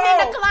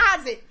 hiding in the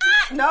closet.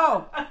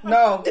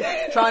 No.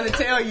 Trying to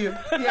tell you.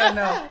 Yeah,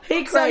 no.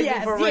 He crazy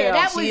for real.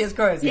 that She is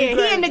crazy. Yeah,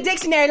 he in the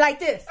dictionary like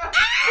this.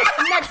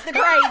 Next to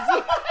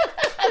crazy.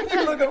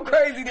 You look up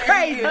crazy. There he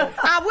Crazy. is.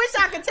 I wish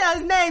I could tell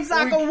his name so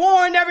I could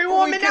warn every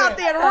woman out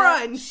there to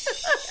run.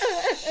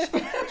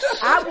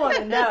 I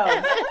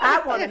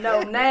want to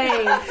know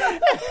names.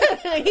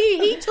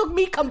 He took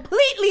me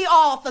completely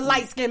off the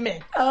light skinned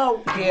men.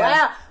 Oh,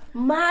 Yeah. wow.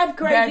 My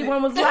crazy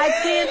one was light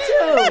skinned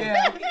too.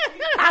 Yeah.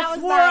 I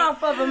swore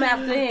off of him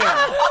after him.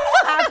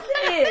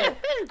 I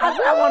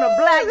said, I want a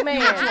black man.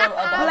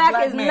 Black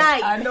as man.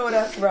 night. I know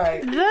that's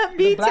right. Let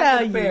me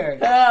tell you.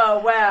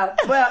 Oh, wow.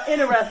 Well,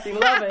 interesting.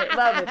 Love it.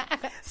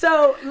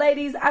 So,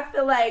 ladies, I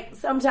feel like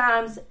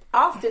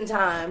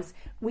oftentimes,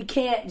 we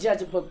can't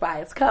judge a book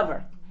by its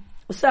cover.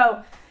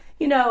 So,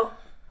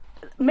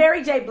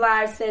 Mary J.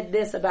 Blige said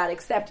this about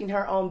accepting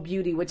her own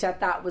beauty, which I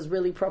thought was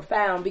really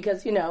profound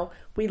because,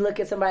 we look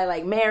at somebody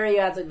like Mary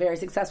who has a very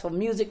successful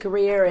music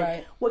career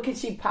and what could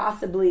she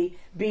possibly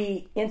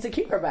be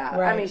insecure about?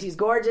 Right. I mean, she's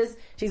gorgeous.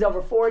 She's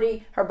over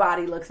 40. Her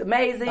body looks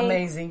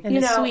amazing. And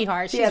a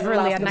sweetheart. She She's has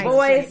really a a nice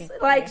voice. lady.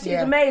 Like, she's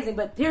amazing.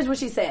 But here's what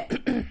she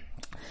said.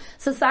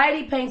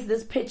 Society paints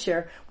this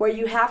picture where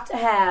you have to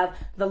have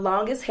the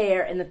longest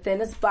hair and the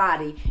thinnest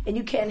body, and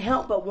you can't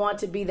help but want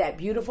to be that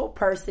beautiful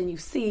person you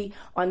see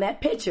on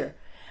that picture.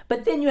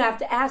 But then you have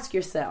to ask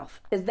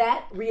yourself, is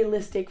that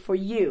realistic for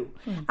you?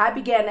 I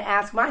began to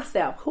ask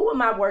myself, who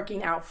am I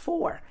working out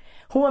for?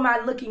 Who am I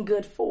looking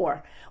good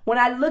for? When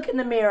I look in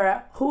the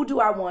mirror, who do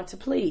I want to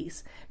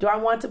please? Do I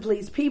want to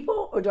please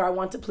people or do I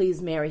want to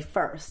please Mary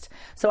first?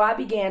 So I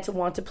began to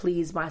want to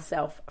please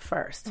myself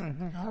first.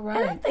 Mm-hmm. All right.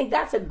 And I think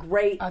that's a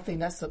great I think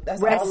that's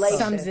revelation.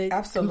 Sums it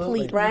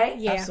Absolutely. completely. Right?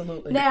 Yeah.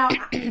 Absolutely. Now,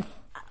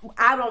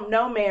 I don't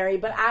know Mary,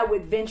 but I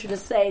would venture to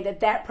say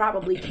that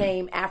probably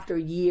came after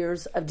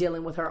years of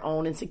dealing with her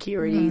own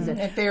insecurities and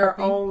her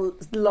therapy. own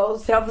low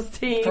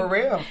self-esteem. For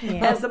real.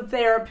 And some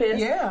therapists.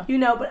 Yeah.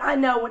 But I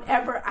know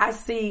whenever I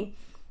see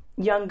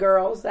young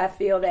girls, I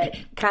feel that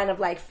kind of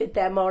like fit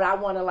that mode, I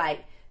want to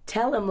like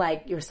tell them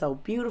like you're so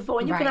beautiful.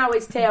 And you can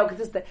always tell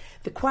because it's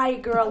the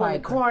quiet girl in the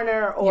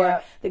corner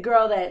or the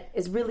girl that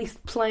is really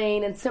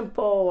plain and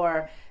simple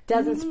or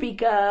doesn't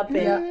speak up.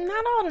 And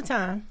Not all the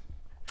time.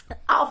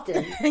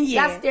 often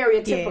that's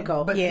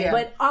stereotypical,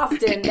 but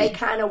often they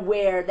kind of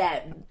wear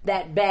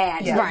that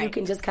badge that you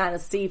can just kind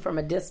of see from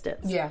a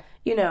distance.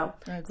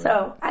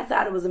 So I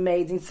thought it was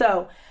amazing.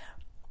 So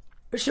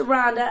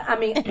Sharonda, I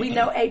mean, we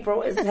know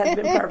April has been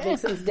perfect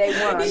since day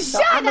one. So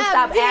I'm gonna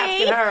stop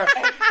asking her.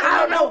 I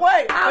don't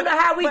know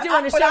how we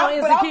doing the show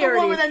Insecurity. I'm the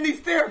woman that needs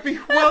therapy.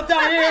 Well,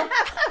 Diane,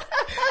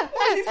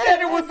 when he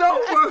said it was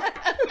over,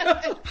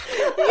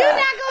 You're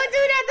not gonna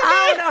do that to me. I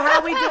don't know how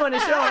we doing the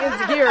show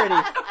Insecurity.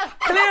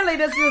 Clearly,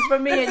 this is for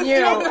me and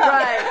you,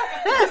 right?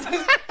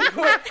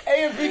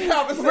 A and B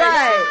conversation.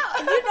 Right.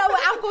 You know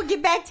what? I'm gonna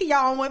get back to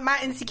y'all on what my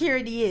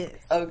insecurity is.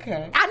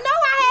 Okay. I know I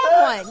had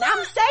one.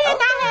 I'm saying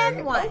I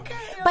had one.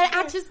 But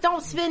I just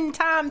don't spend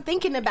time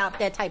thinking about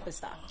that type of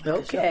stuff.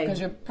 Okay. Because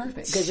you're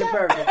perfect. Because you're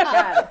perfect.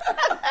 Got it.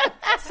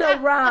 So,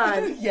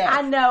 Ron,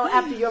 I know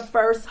after your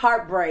first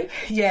heartbreak,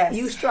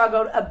 you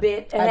struggled a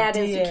bit and had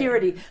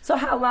insecurity. So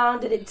how long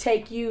did it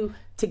take you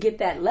to get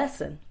that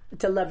lesson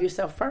to love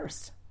yourself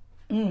first?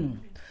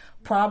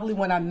 Probably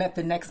when I met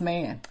the next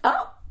man.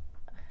 Oh.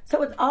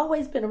 So it's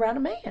always been around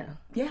a man.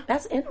 Yeah.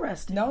 That's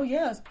interesting. No,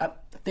 yes. A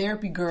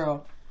therapy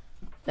girl.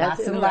 That's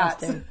lots and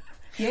lots. interesting.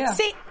 Yeah.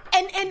 See,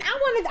 and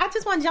I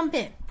just want to jump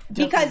in.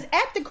 Because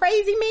at the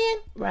Crazy Man,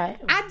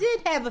 I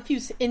did have a few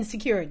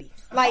insecurities.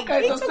 Like,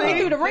 he took me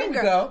through the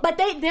ringer. But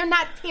they're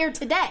not here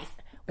today.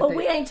 Well,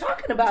 we ain't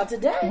talking about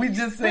today. We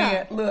just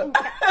saying, look.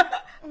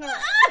 No,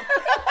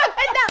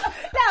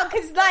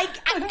 because, like,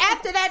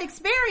 after that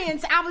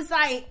experience, I was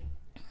like,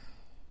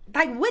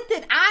 what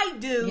did I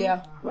do?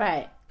 Yeah.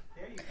 Right.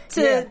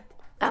 To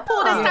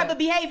pull this type of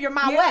behavior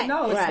my way.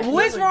 No,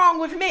 what's wrong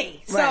with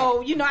me?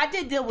 So, I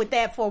did deal with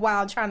that for a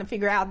while, trying to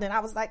figure out. Then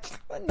I was like,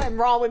 nothing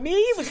wrong with me.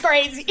 He was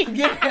crazy.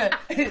 Moving on.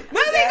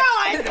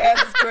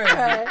 That's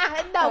crazy.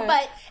 No,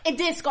 but it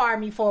did scar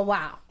me for a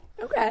while.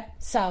 Okay.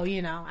 So,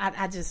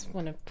 I just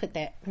want to put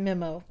that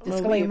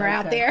disclaimer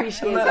out there.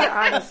 Appreciate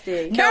that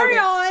honesty. Carry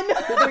on.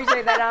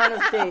 Appreciate that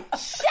honesty.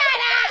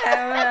 Shut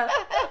up.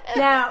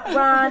 Now,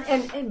 Ron,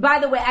 and by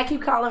the way, I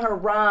keep calling her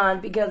Ron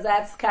because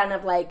that's kind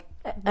of like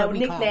a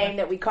nickname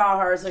that we call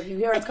her. So if you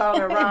hear us calling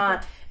her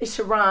Ron, it's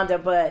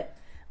Sharonda, but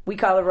We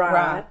call her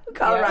Ron. We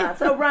call her Ron.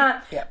 So,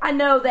 Ron, I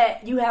know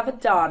that you have a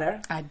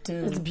daughter. I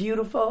do. It's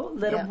beautiful,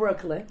 little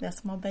Brooklyn.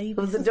 That's my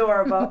baby. Who's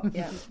adorable.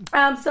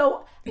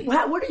 So,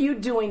 what are you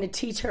doing to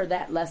teach her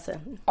that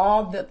lesson?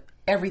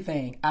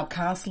 Everything. I'm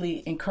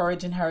constantly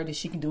encouraging her that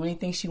she can do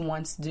anything she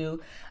wants to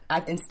do.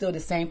 I instill the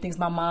same things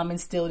my mom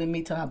instilled in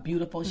me, to how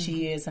beautiful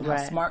she is and how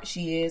smart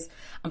she is.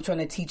 I'm trying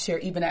to teach her,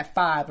 even at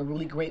 5, a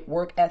really great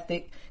work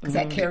ethic, because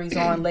that carries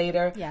on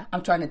later.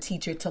 I'm trying to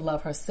teach her to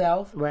love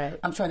herself.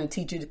 I'm trying to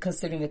teach her,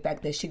 considering the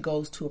fact that she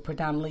goes to a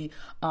predominantly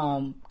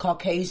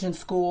Caucasian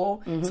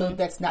school, so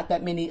that's not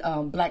that many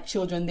black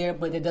children there,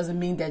 but it doesn't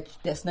mean that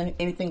there's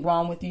anything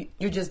wrong with you.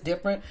 You're just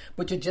different,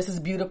 but you're just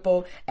as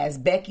beautiful as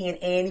Becky and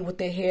Annie with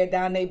their hair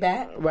down their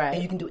back.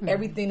 And you can do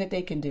everything that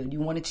they can do. You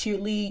want to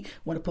cheerlead,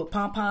 want to put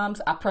pom-poms,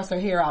 I press her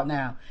hair out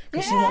now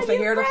because she wants her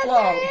hair to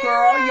flow.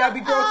 Girl,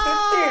 sit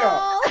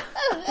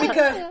still.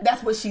 Because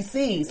that's what she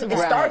sees. It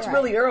starts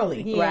really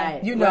early.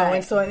 You know,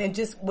 and so, and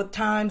just with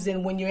times,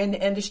 and when you're in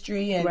the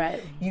industry and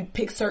you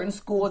pick certain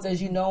schools,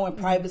 as you know, and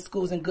private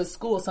schools and good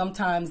schools,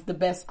 sometimes the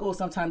best schools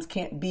sometimes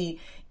can't be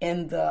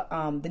in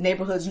the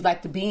neighborhoods you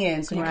like to be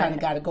in, so you kind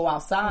of got to go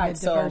outside.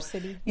 So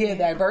diversity.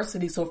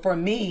 Diversity. So for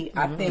me,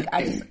 I think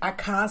I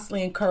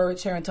constantly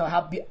encourage her and tell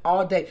her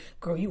all day,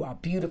 girl, you are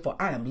beautiful.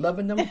 I am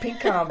loving them pink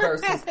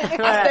Converses.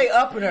 I stay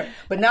up in her,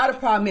 but now the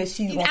problem is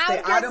she's gonna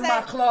stay out of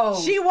my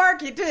clothes. She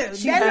working too.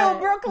 That little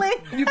Brooklyn.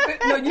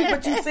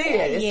 But you see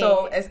it.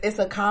 So it's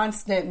a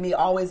constant. Me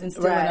always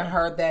instilling in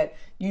her that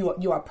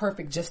you are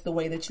perfect just the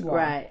way that you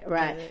are.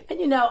 Right. And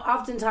you know,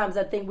 oftentimes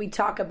I think we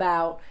talk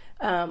about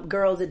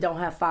girls that don't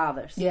have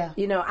fathers.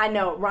 You know, I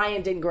know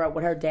Ryan didn't grow up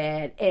with her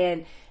dad,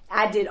 and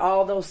I did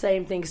all those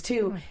same things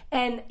too.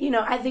 And, you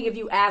know, I think if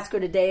you ask her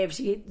today if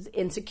she's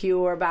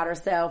insecure about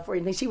herself or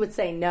anything, she would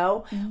say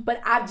no.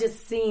 But I've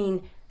just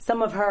seen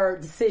some of her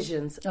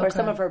decisions or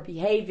some of her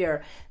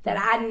behavior that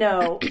I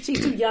know, she's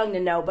too young to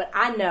know, but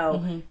I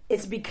know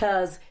it's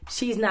because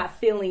she's not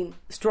feeling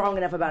strong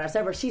enough about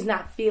herself, or she's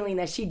not feeling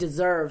that she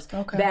deserves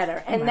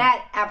better. And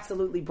that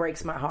absolutely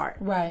breaks my heart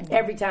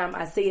every time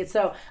I see it.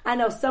 So I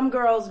know some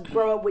girls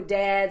grow up with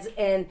dads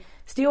and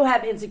still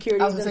have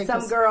insecurities, and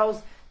some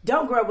girls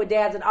don't grow up with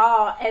dads at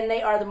all, and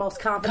they are the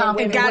most confident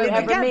women you'll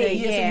ever meet.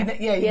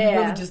 You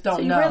really just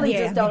don't know. You really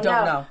just don't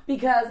know.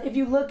 Because if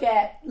you look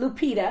at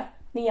Lupita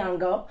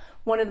Nyong'o,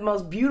 one of the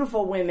most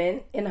beautiful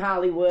women in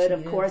Hollywood,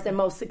 of course, and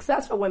most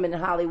successful women in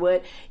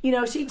Hollywood, you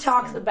know, she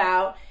talks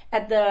about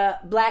at the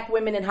Black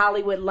Women in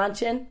Hollywood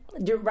luncheon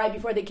right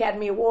before the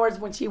Academy Awards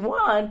when she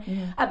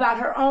won about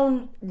her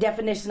own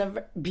definition of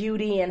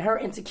beauty and her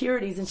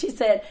insecurities. And she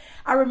said,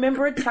 I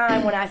remember a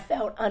time when I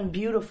felt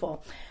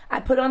unbeautiful. I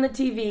put on the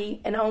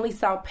TV and only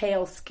saw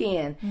pale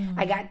skin.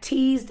 I got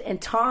teased and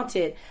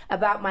taunted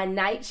about my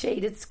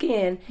night-shaded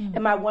skin,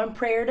 and my one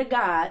prayer to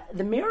God,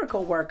 the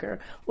miracle worker,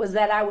 was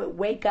that I would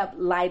wake up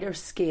lighter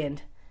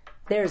skinned.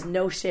 There's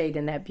no shade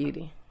in that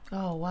beauty.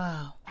 Oh,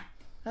 wow.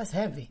 That's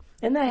heavy.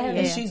 Isn't that heavy?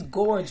 And she's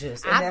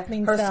gorgeous.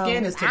 And her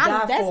skin is to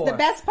die for. That's the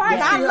best part.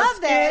 I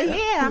love that.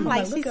 Yeah, I'm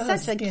like, she's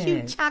such a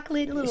cute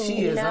chocolate little.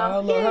 She is. I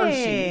love her.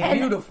 She's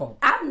beautiful.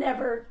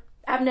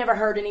 I've never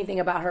heard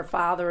anything about her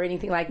father or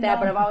anything like that,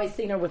 but I've always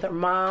seen her with her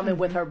mom and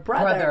with her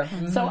brother.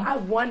 So I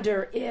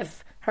wonder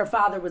if her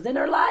father was in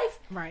her life,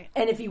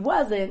 and if he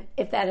wasn't,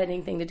 if that had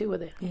anything to do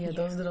with it. Yeah,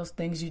 those are those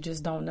things you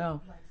just don't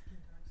know.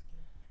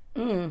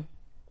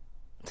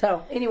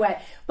 So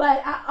anyway,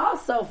 but I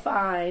also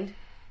find,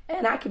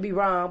 and I could be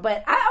wrong,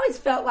 but I always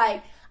felt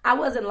like I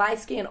wasn't light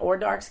skinned or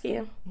dark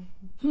skinned.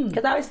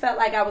 Because I always felt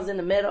like I was in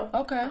the middle.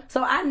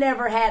 So I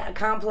never had a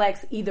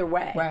complex either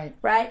way.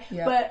 Right?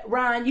 Yeah. But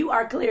Ron, you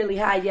are clearly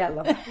high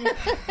yellow.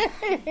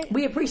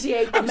 We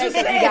appreciate the makeup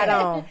you got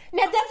on.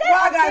 Now, does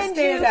that offend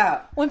you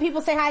when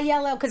people say high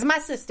yellow? Because my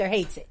sister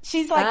hates it.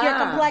 She's like your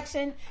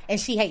complexion,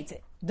 and she hates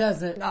it.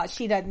 Does it? No,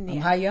 she doesn't. I'm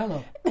high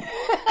yellow. Like,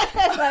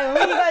 what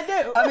are you going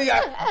to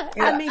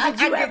do? I mean, did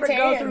you ever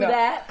go through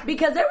that?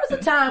 Because there was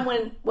a time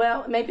when,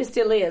 well, maybe it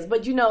still is,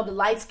 but you know, the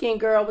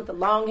light-skinned girl with the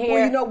long hair.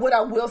 Well, you know what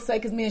I will say,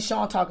 because me and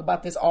Sean talk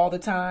about this all the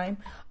time,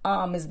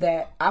 is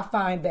that I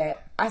find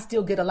that I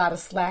still get a lot of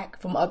slack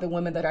from other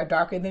women that are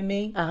darker than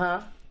me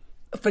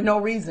for no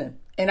reason.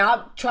 And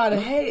I'll try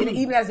to,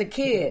 even as a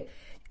kid,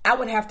 I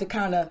would have to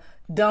kind of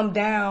dumb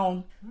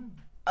down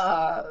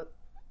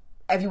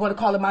if you want to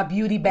call it my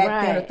beauty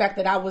back then, the fact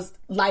that I was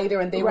lighter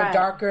and they were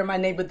darker in my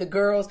neighborhood, the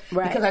girls,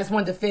 because I just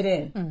wanted to fit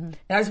in. And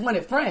I just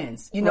wanted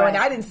friends, you know, and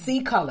I didn't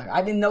see color.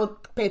 I didn't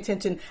pay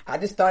attention. I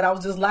just thought I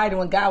was just lighter.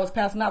 When God was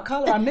passing out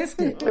color, I missed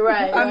it.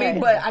 I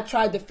mean, but I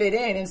tried to fit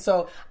in, and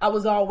so I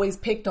was always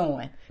picked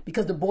on.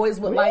 Because the boys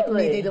would like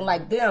me, they didn't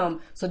like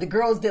them. So the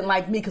girls didn't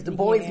like me because the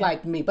boys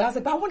liked me. But I was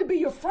like, but I want to be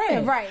your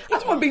friend. I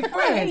just want to be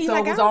friends. So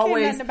it was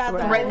always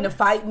threatening to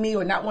fight me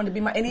or not want to be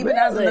my... And even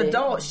as an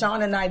adult,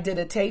 Sean and I did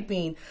a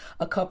taping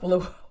a couple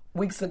of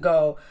weeks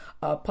ago,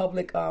 a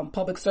public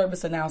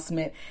service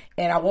announcement.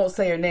 And I won't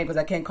say her name because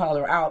I can't call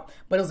her out.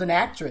 But it was an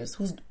actress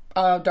who's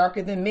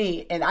darker than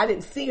me. And I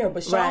didn't see her,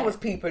 but Sean was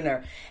peeping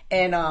her.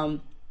 And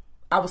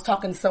I was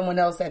talking to someone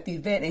else at the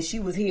event, and she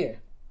was here.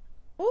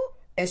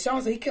 And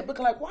Sean said he kept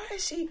looking like, why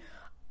is she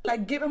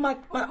like giving my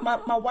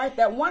wife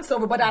that once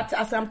over? But I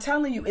said, I'm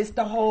telling you, it's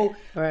the whole.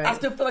 Right. I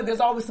still feel like there's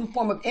always some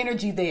form of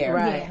energy there.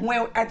 Right.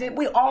 When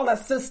we all are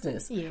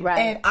sisters. Yeah. Right.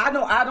 And I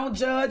don't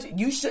judge.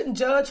 You shouldn't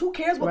judge. Who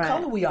cares what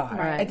color we are?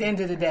 Right. At the end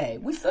of the day,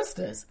 we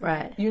sisters.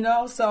 Right. You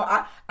know. So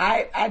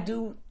I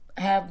do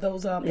have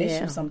those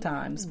issues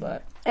sometimes,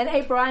 but. And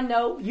April, I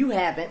know you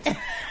haven't,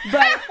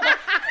 but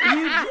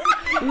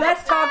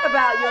let's talk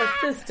about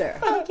your sister.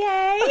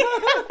 Okay.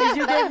 Because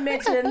you didn't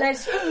mention it. Well,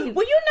 you know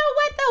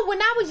what though? When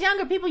I was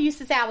younger, people used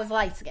to say I was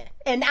light skinned,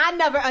 and I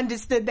never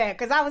understood that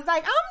because I was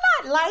like,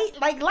 I'm not light.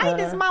 Like light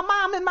is my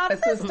mom and my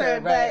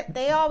sister, right. But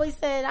they always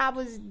said I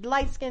was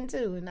light skinned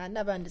too, and I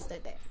never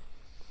understood that.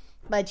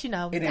 But, you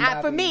know,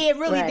 for me, it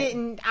really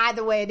didn't,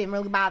 either way, it didn't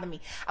really bother me.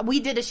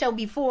 We did a show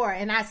before,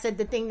 and I said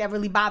the thing that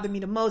really bothered me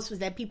the most was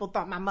that people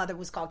thought my mother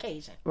was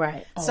Caucasian.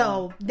 Right.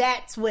 So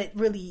that's what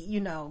really, you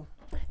know.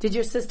 Did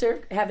your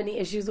sister have any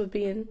issues with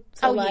being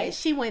so light? Yeah,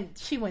 she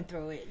went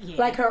through it. Yeah.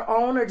 Like her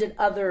own, or did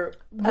other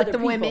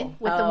people? Women?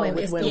 With the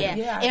women.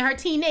 Yeah. In her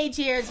teenage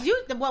years,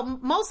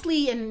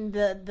 mostly in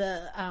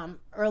the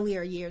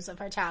earlier years of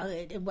her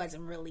childhood, it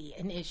wasn't really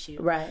an issue.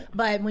 Right.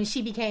 But when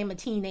she became a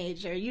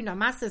teenager, you know,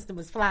 my sister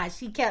was fly.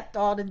 She kept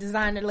all the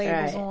designer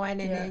labels on,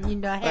 and then, you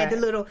know, had the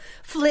little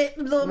flip,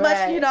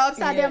 much, you know,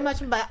 upside down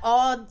much. But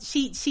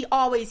she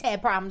always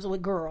had problems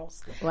with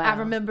girls. Wow. I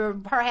remember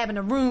her having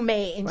a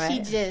roommate, and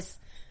she just.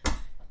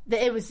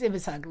 It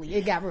was ugly.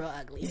 It got real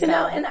ugly. You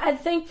know, and I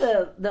think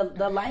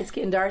the light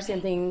skin, dark skin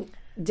thing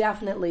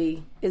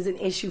definitely is an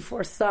issue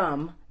for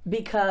some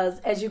because,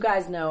 as you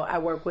guys know, I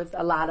work with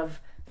a lot of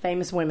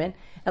famous women,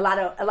 a lot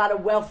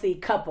of wealthy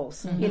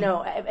couples. Mm-hmm. You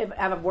know,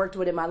 I've worked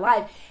with in my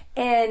life,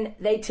 and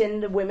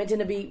women tend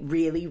to be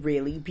really,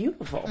 really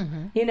beautiful.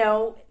 Mm-hmm. You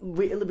know,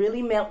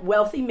 really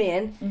wealthy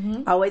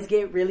men always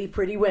get really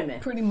pretty women.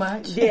 Pretty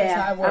much.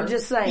 Yeah, I'm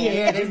just saying.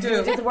 Yeah, they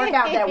do. Just work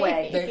out that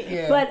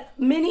way. But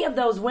many of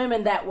those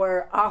women that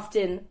were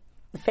often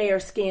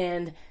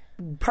fair-skinned,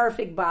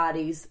 perfect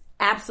bodies,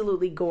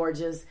 absolutely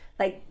gorgeous,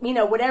 like, you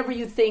know, whatever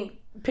you think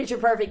picture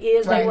perfect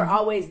is, they were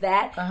always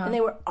that, and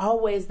they were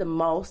always the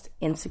most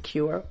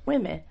insecure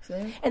women.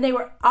 See? And they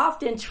were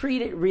often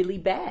treated really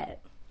bad.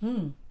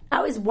 I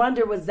always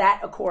wonder, was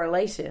that a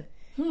correlation?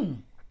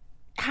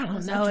 I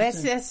don't know.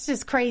 That's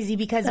just crazy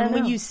because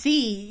when you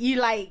see, you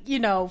like, you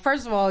know,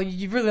 first of all,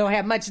 you really don't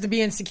have much to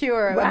be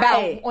insecure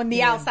about on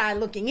the outside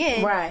looking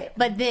in. Right.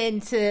 But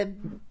then to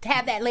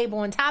have that label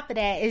on top of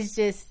that is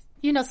just,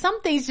 you know,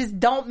 some things just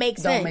don't make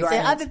sense.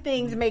 And other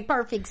things make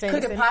perfect sense.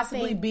 Could it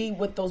possibly be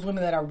with those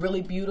women that are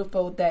really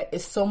beautiful that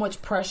it's so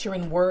much pressure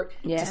and work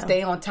to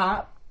stay on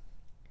top?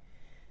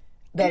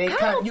 That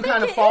you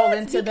kind of fall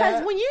into that?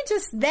 Because when you're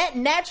just that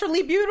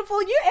naturally beautiful,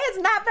 it's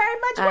not very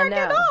much work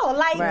at all.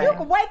 Like, you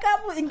can wake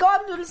up and go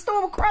up to the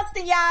store with crust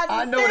in your eyes.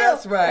 I know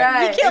that's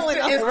right. You're killing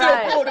them. It's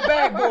still pull the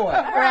bag boy.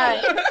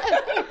 Right.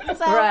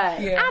 So,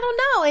 I don't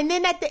know. And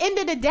then at the end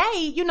of the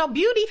day, you know,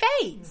 beauty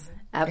fades.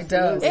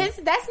 Absolutely.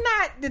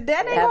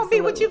 That ain't gonna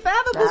be with you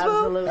forever,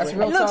 boo. That's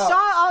real Look, talk.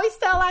 Sean always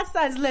tell our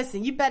sons,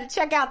 listen, you better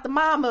check out the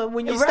mama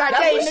when you start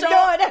dating the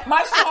daughter.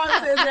 My Sean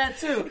says that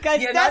too. I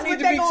need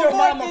to meet your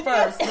mama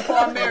first before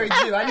I married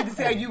you. I need to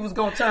see how you was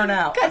gonna turn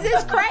out. Because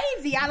it's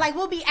crazy.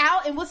 We'll be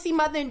out and we'll see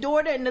mother and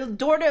daughter, and the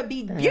daughter will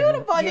be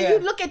beautiful, and then you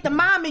look at the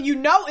mom and you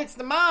know it's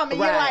the mom, and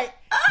you're like,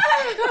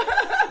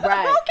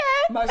 okay.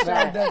 My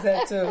Sean does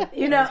that too.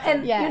 You know,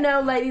 and you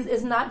know, ladies,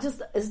 it's not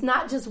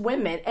just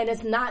women, and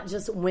it's not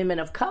just women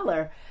of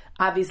color,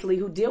 obviously,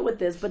 who deal with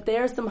this, but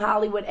there are some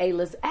Hollywood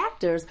A-list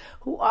actors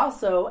who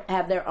also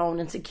have their own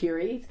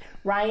insecurities.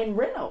 Ryan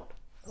Reynolds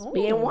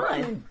being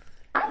one.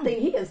 I think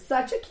he is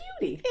such a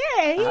cutie.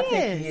 Yeah, he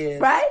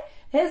is. Right?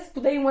 His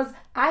thing was,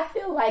 I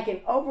feel like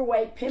an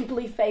overweight,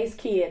 pimply-faced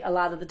kid a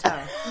lot of the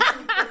time.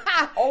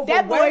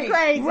 That boy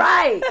crazy.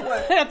 Right.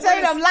 I tell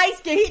you, I'm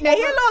light-skinned. He's a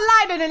little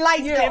lighter than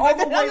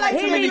light-skinned.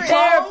 He needs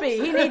therapy.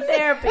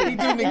 He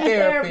do need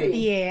therapy.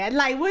 Yeah,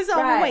 like, what's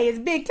overweight? His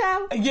big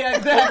toe? Yeah,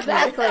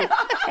 exactly.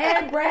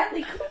 And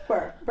Bradley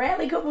Cooper.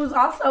 Bradley Cooper was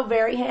also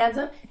very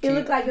handsome. He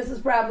looked like this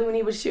is probably when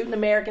he was shooting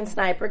American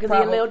Sniper, because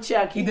he's a little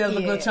chunky. He does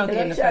look a little chunky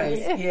in the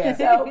face. Yeah.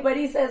 So, but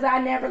he says, I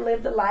never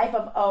lived the life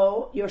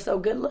of, you're so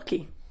good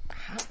looking.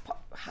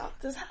 I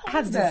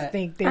just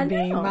think they're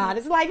being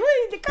modest. Like,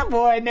 come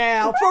on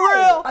now, for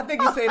real. I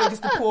think you say that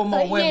just to pull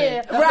more women.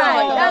 Yeah,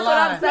 that's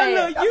what I'm saying.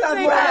 Look, you think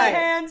you're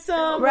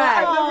handsome.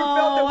 Right.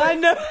 I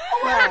know.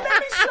 Let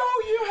me show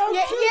you how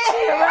cute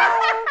you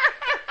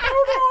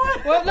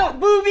are. Well, look,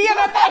 booby in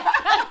her face.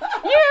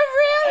 You're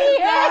really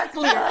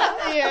Exactly.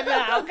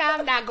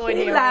 I'm not going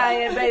there.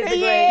 Lying,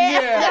 basically.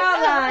 Yeah.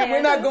 Y'all lying.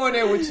 We're not going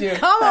there with you.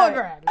 Come on,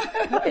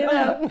 Bradley. You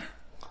know.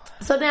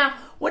 So now,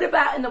 what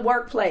about in the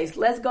workplace?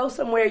 Let's go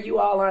somewhere you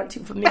all aren't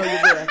too familiar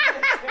with.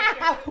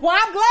 Well,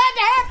 I'm glad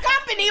to have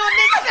company on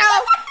this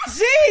show.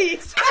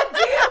 Jeez. I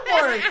did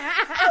work.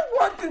 I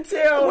worked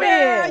until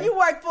when? You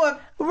worked for...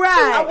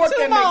 Right. I worked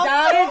at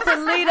McDonald's. In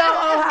Toledo,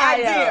 Ohio. I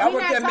did. I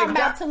worked at McDonald's.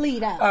 About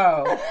Toledo.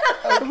 Oh.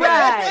 Okay.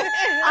 Right.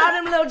 All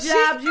them little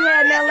jobs you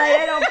had in L.A.,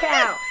 they don't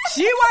count.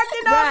 She worked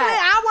in Oakland.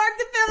 I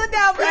worked in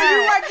Philadelphia,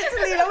 you worked in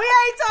Toledo. We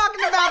ain't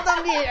talking about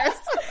them years.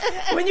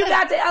 When you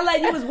got to LA,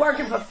 you was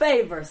working for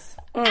favors.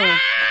 That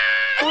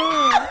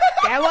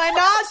wasn't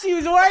all she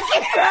was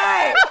working.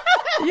 Right.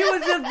 You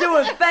was just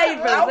doing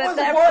favors at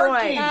that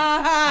point.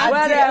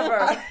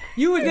 Whatever.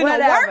 You was in a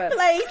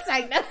workplace.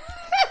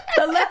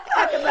 So let's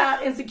talk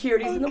about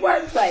insecurities in the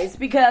workplace,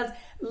 because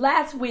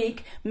last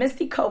week,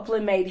 Misty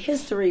Copeland made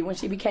history when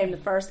she became the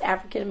first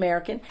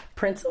African-American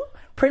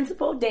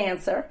principal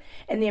dancer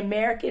in the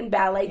American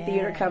Ballet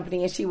Theater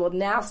Company, and she will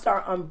now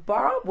star on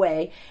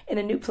Broadway in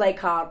a new play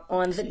called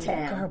On the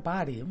Town. Look at her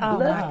body. Look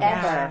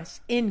at her.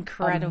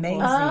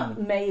 Incredible.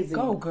 Amazing.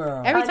 Go,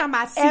 girl. Every time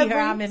I see her,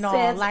 I'm in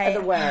awe. Like,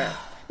 of the word.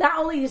 Not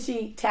only is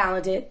she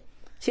talented,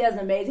 she has an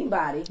amazing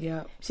body.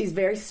 Yeah. She's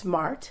very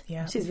smart.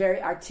 Yeah. She's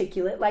very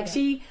articulate. Like,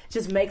 she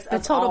just makes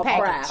us total all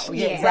package. proud.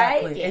 Yeah.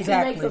 Exactly. Right?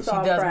 Exactly. She makes us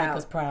all does proud. make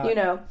us proud. You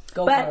know.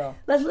 Go, but girl.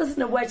 let's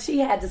listen to what she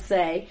had to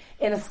say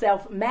in a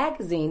Self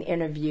magazine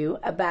interview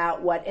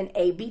about what an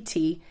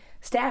ABT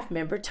staff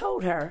member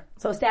told her.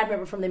 So a staff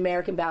member from the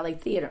American Ballet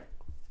Theater.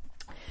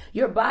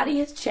 Your body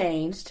has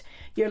changed.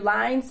 Your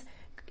lines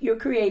you're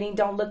creating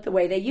don't look the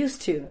way they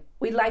used to.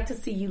 We'd like to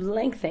see you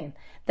lengthen.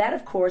 That,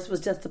 of course,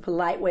 was just a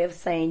polite way of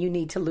saying you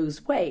need to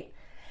lose weight.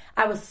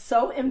 I was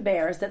so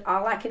embarrassed that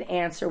all I could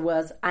answer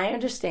was, I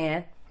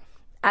understand.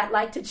 I'd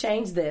like to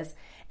change this.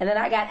 And then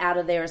I got out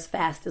of there as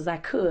fast as I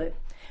could.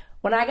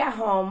 When I got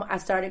home, I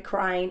started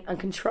crying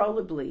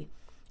uncontrollably.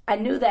 I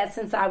knew that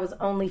since I was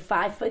only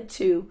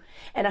 5'2"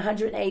 and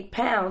 108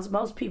 pounds,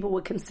 most people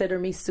would consider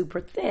me super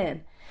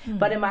thin.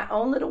 But in my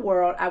own little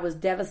world, I was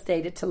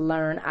devastated to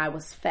learn I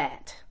was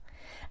fat.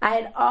 I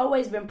had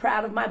always been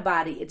proud of my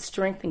body. Its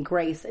strength and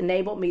grace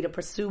enabled me to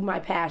pursue my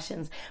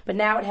passions, but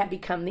now it had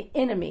become the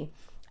enemy.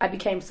 I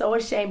became so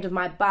ashamed of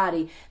my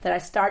body that I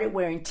started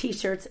wearing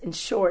t-shirts and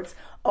shorts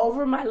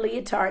over my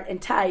leotard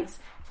and tights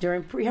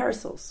during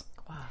rehearsals.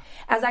 Wow.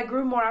 As I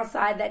grew more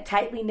outside that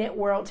tightly knit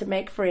world to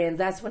make friends,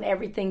 that's when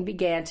everything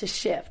began to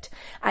shift.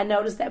 I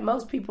noticed that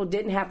most people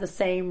didn't have the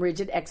same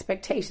rigid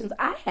expectations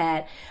I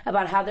had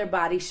about how their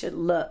body should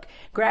look.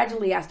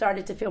 Gradually, I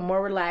started to feel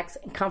more relaxed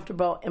and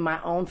comfortable in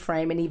my own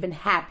frame and even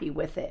happy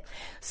with it.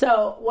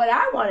 So what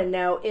I want to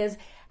know is,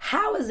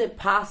 how is it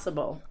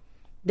possible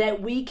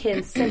that we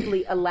can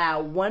simply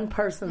allow one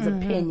person's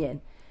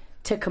opinion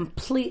to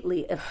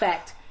completely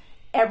affect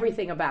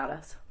everything about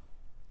us?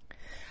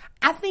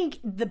 I think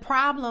the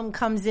problem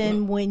comes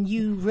in when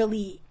you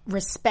really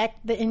respect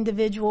the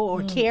individual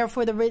or care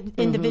for the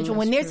individual,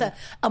 when there's a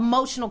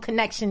emotional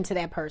connection to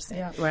that person.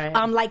 Yeah. Right.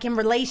 Like in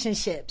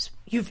relationships,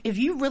 if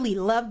you really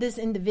love this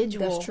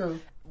individual, That's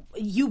true.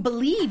 You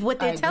believe what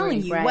they're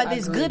telling you, Right. whether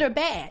it's good or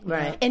bad.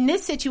 Right. In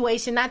this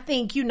situation, I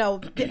think,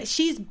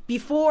 she's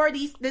before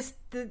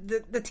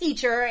the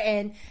teacher,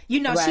 and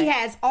she Right.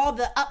 has all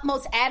the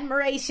utmost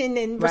admiration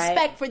and Right.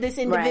 respect for this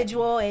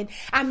individual, and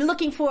I'm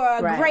looking for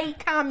a Right.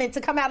 great comment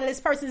to come out of this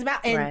person's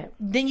mouth, and Right.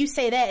 then you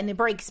say that and it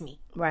breaks me.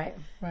 Right.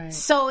 Right.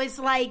 So it's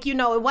like, it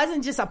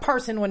wasn't just a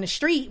person on the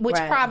street, which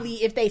Right.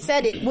 probably, if they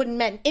said it, wouldn't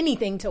meant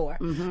anything to her.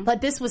 But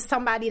this was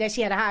somebody that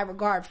she had a high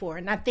regard for.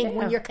 And I think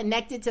when you're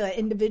connected to an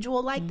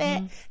individual like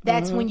that,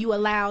 that's when you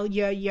allow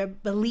your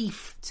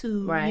belief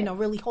to, Right.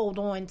 really hold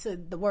on to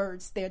the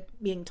words they're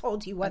being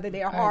told to you, whether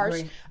they're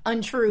harsh,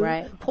 untrue,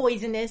 Right.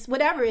 poisonous,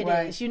 whatever it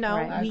Right. is.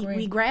 Right.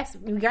 We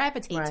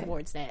gravitate Right.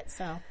 towards that.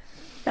 So.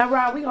 Now,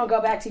 Ron, we're going to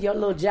go back to your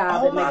little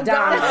job Oh at my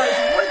McDonald's.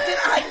 gosh, what did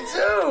I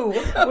do?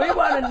 We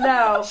want to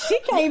know. She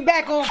came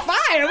back on fire.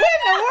 What in the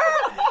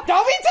world?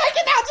 Don't be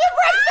taking out your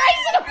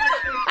frustration.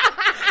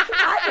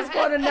 I just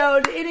want to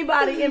know, did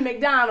anybody in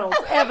McDonald's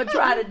ever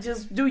try to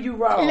just do you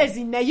wrong?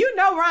 Listen, now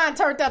Ron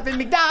turned up in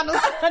McDonald's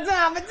a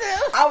time or two.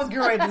 I was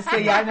getting ready to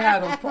say I didn't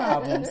have those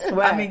problems.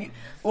 Right. I mean,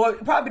 well,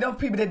 probably those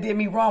people that did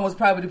me wrong was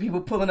probably the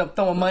people pulling up,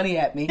 throwing money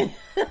at me.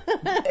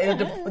 And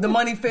the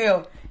money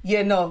fell.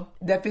 Yeah, no,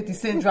 that 50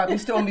 cent drop, you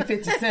still owe me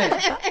 50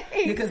 cents.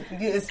 Because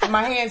it's,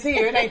 my hand's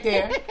here, it ain't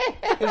there.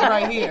 It's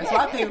right here. So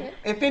I think,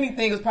 if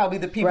anything, it was probably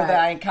the people that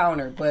I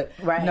encountered. But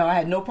no, I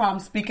had no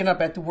problem speaking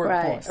up at the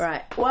workforce.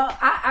 Right. Well,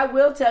 I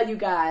will tell you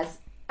guys,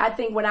 I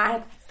think when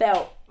I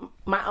felt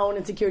my own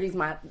insecurities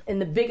in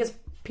the biggest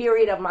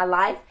period of my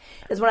life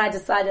is when I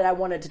decided I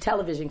wanted a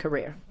television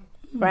career.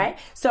 Right?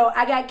 So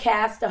I got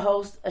cast to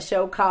host a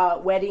show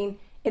called Wedding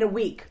in a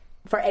Week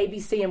for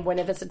ABC and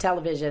Buena Vista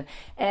Television.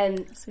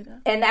 And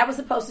I was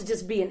supposed to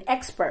just be an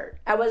expert.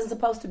 I wasn't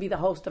supposed to be the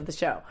host of the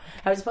show.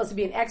 I was supposed to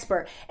be an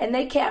expert. And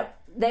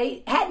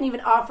they hadn't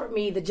even offered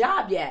me the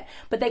job yet,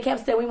 but they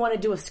kept saying, we want to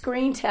do a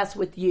screen test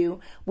with you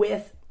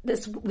with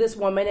this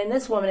woman and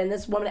this woman and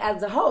this woman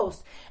as a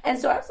host. And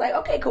so I was like,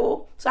 okay,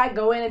 cool. So I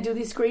go in and do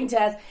these screen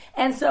tests.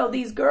 And so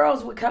these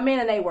girls would come in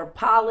and they were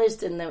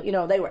polished and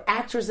they were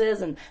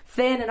actresses and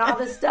thin and all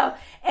this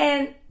stuff.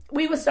 And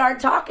we would start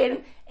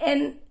talking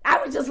and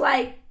I was just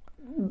like,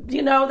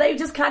 they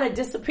just kind of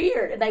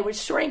disappeared and they would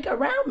shrink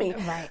around me.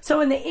 Right. So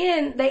in the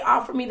end, they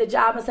offered me the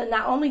job and said,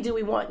 not only do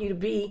we want you to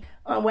be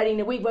on Wedding in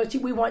a Week, but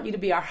we want you to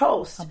be our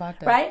host. How about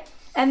that? Right?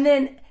 And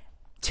then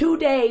 2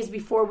 days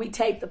before we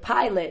taped the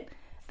pilot,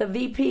 the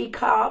VP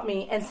called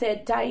me and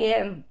said,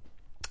 Diane,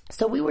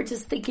 So we were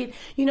just thinking,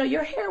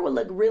 your hair would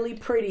look really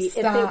pretty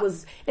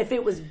if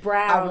it was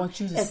brown I want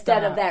you to instead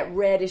stop. of that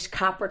reddish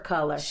copper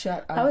color.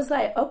 Shut up. I was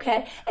like,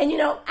 okay. And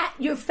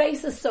your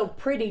face is so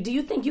pretty. Do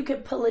you think you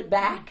could pull it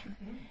back?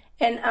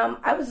 And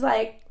I was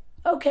like,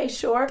 okay,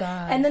 sure.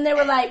 God. And then they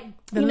were like,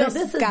 this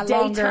is got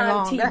daytime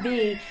longer.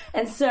 TV,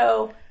 and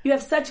so you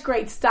have such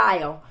great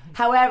style.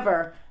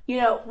 However,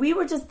 we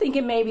were just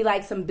thinking maybe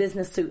like some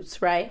business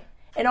suits, right?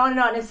 And on and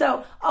on. And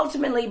so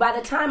ultimately, by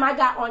the time I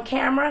got on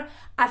camera,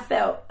 I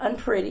felt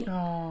unpretty.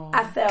 Oh.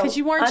 I felt 'Cause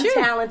you weren't you.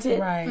 untalented.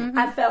 Right. Mm-hmm.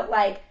 I felt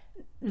like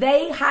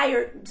they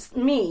hired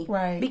me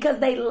because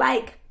they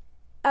like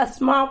a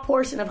small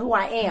portion of who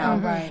I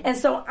am. Right. And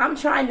so I'm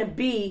trying to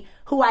be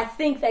who I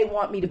think they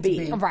want me to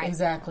be. Right.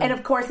 Exactly. And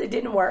of course, it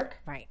didn't work.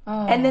 Right.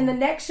 And then the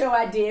next show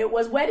I did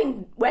was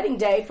Wedding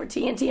Day for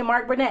TNT and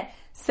Mark Burnett.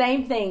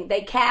 Same thing.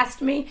 They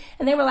cast me,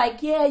 and they were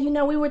like, "Yeah,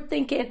 we were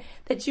thinking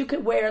that you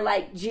could wear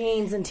like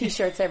jeans and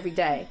t-shirts every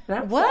day." And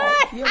I was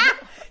What? like,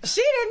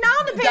 She didn't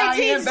know the pair of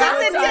jeans.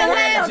 Valentine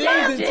had Jeans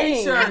and jeans and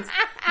t-shirts.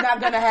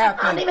 Not gonna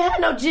happen. I don't even have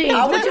no jeans.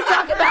 What you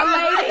talking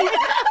about, lady?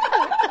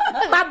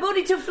 My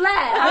booty too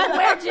flat. I don't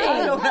wear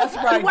jeans. know that's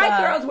right, The white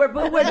God.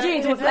 girls wear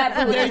jeans with flat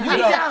booties. There you We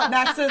go. don't.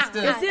 Not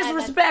sisters. It's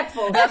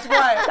disrespectful. That's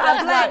right. Our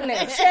That's blackness.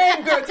 right.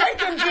 Shame, girl. Take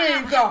them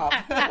jeans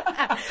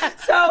off.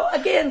 So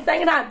again,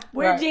 second time,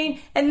 wear Right. jeans,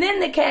 and then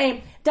they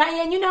came,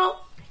 Diane.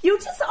 You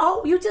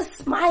just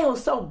smile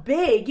so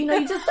big.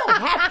 You're just so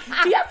happy.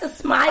 Do you have to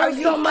smile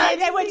so much?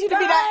 They want you to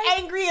be the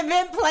angry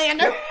event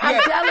planner.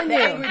 I'm telling the you.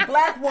 angry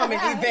black woman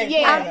event.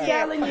 Yeah. I'm planner.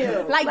 telling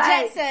you. Like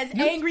Jet says,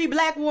 angry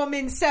black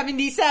woman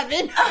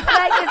 77.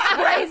 It's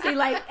crazy.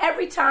 Like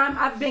every time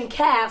I've been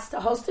cast to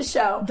host a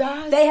show,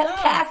 they have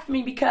cast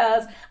me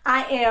because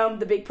I am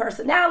the big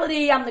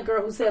personality. I'm the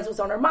girl who says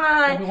what's on her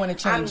mind. We wanna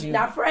change I'm you.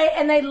 not afraid,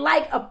 and they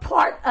like a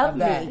part of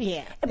that. me.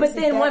 Yeah. But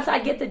then once I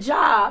get the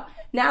job,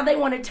 now they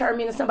want to turn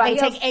me into somebody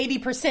They else. take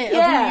 80%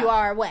 of who you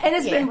are away. And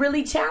it's been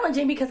really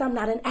challenging because I'm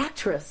not an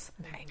actress.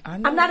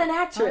 I'm not an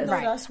actress.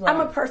 I know, that's right. I'm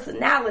a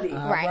personality.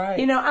 Right.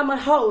 I'm a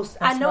host.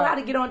 I know right. how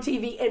to get on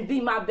TV and be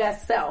my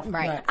best self.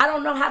 Right. I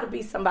don't know how to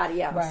be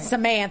somebody else. Right.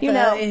 Samantha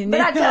and but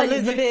I tell you-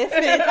 Elizabeth.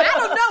 I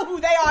don't know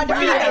who they are to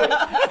be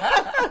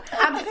there.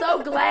 I'm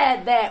so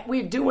glad that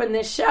we're doing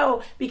this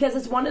show because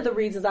it's one of the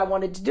reasons I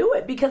wanted to do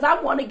it because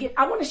I want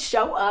to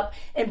show up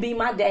and be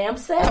my damn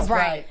self.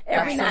 Right.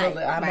 Every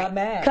Absolutely. night. I'm not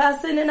mad.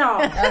 Cussing and all.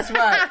 That's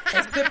right.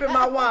 And sipping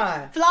my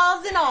wine.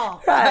 Flaws and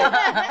all.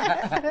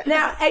 Right.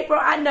 Now, April,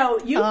 I know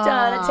you've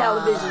done a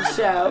television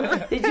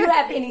show. Did you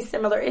have any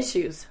similar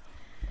issues?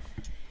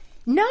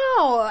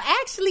 No,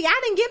 actually,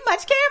 I didn't get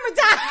much camera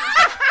time.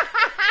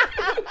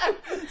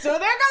 So there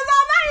goes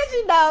all my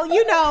issue,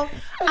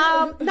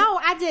 though. No,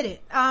 I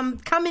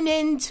didn't. Coming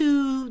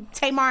into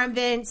Tamar and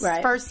Vince,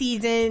 first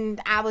season,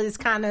 I was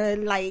kind of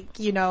like,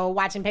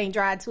 watching paint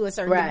dry to a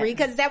certain degree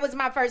because that was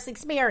my first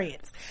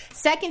experience.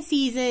 Second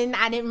season,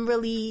 I didn't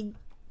really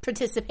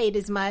participate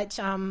as much.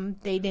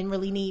 They didn't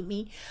really need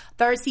me.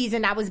 Third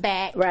season, I was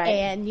back. Right.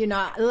 And,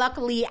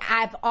 luckily,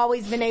 I've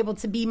always been able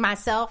to be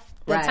myself.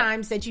 The Right.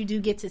 times that you do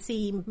get to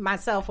see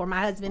myself or my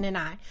husband and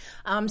I.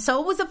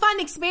 So it was a fun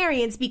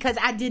experience because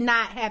I did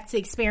not have to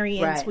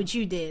experience what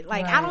you did.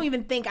 Like, I don't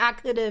even think I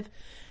could have.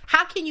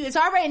 How can you? It's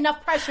already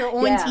enough pressure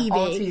on TV.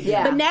 On TV.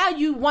 Yeah. But now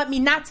you want me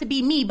not to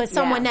be me, but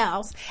someone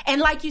else.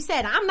 And like you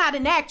said, I'm not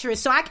an actress,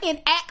 so I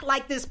can't act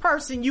like this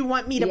person you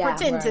want me to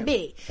pretend to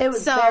be. It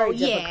was so, very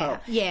difficult.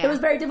 Yeah. It was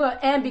very difficult.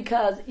 And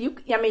because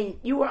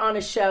you were on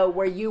a show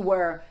where you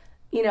were,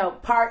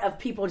 part of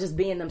people just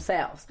being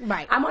themselves.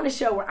 Right. I'm on a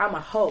show where I'm a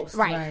host.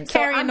 Right. So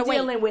Carrying I'm the weight.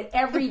 dealing with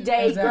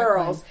everyday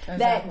girls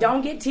that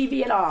don't get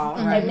TV at all.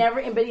 They've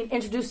never been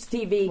introduced to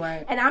TV.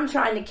 Right. And I'm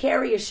trying to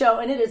carry a show,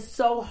 and it is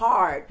so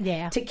hard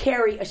to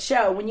carry a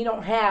show when you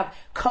don't have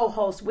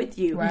co-hosts with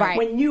you. Right.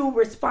 When you're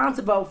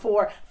responsible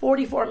for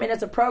 44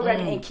 minutes of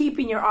programming and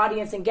keeping your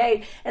audience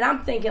engaged. And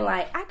I'm thinking,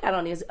 like, I got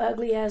on these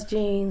ugly-ass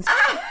jeans,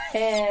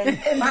 and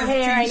my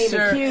hair ain't even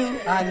T-shirt.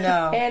 cute. I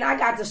know. And I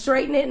got to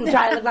straighten it and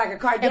try to look like a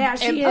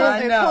Kardashian.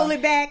 I pull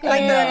it back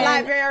like know. the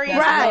librarian.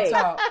 Right.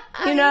 Talk.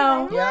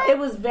 It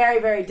was very,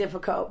 very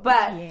difficult.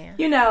 But,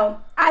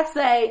 I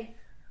say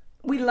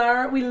we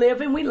learn, we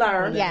live and we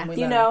learn.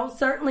 Yeah.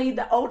 Certainly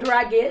the older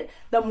I get,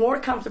 the more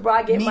comfortable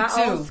I get Me my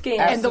too. own skin.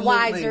 And the Absolutely.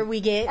 wiser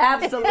we get.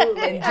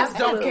 Absolutely. And just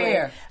don't Absolutely.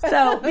 care.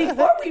 So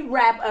before we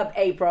wrap up,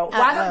 April,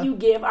 why don't you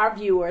give our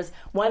viewers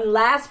one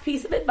last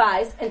piece of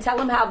advice and tell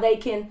them how they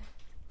can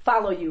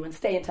follow you and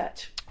stay in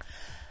touch?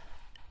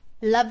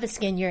 Love the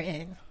skin you're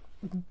in.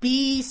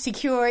 Be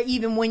secure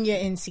even when you're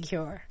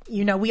insecure.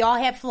 We all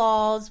have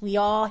flaws. We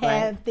all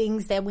have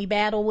things that we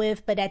battle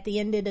with. But at the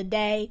end of the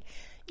day,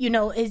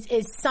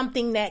 it's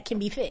something that can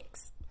be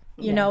fixed.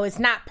 It's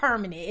not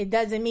permanent. It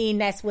doesn't mean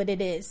that's what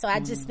it is. So I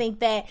just think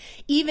that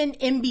even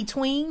in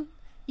between,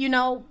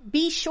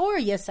 be sure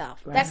of yourself.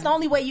 Right. That's the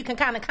only way you can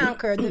kind of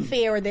conquer the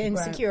fear or the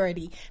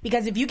insecurity.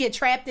 Because if you get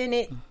trapped in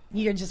it,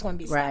 you're just going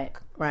to be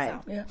stuck. Right.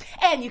 So. Yeah.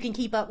 And you can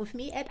keep up with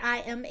me at I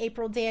am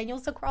April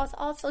Daniels across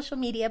all social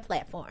media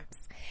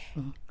platforms.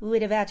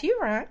 What about you,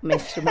 Ron?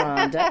 Miss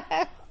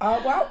Sharonda.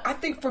 Well, I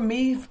think for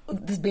me,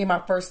 this being my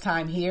first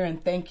time here,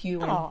 and thank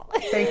you. And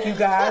thank you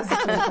guys.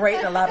 This was great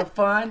and a lot of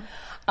fun.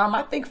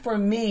 I think for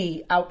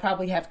me, I would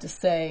probably have to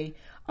say,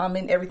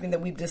 in everything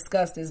that we've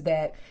discussed, is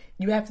that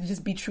you have to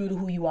just be true to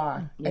who you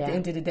are at the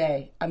end of the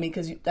day. I mean,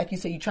 because like you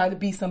said, you try to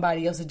be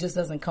somebody else, it just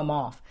doesn't come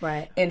off.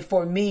 Right. And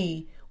for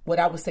me, what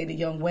I would say to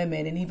young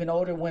women and even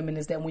older women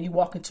is that when you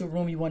walk into a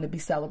room, you want to be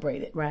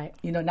celebrated. Right.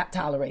 Not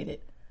tolerated.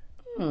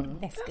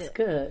 That's good.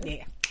 Good.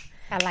 Yeah.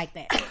 I like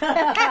that.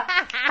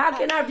 How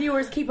can our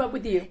viewers keep up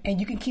with you? And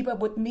you can keep up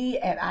with me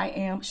at I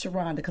Am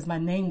Sharonda, because my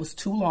name was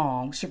too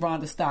long,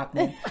 Sharonda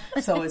Stockman.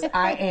 So it's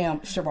I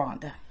Am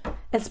Sharonda.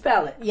 And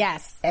spell it.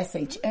 Yes.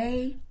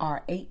 SHARHONDA.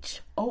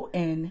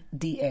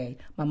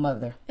 My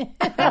mother.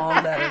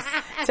 Long letters.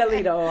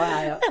 Toledo,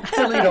 Ohio.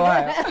 Toledo,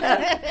 Ohio.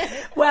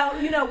 Well,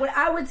 what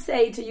I would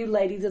say to you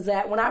ladies is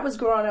that when I was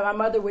growing up, my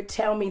mother would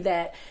tell me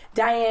that,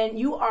 Diane,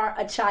 you are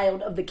a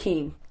child of the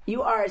King.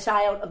 You are a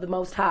child of the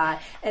Most High.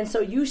 And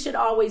so you should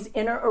always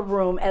enter a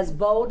room as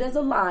bold as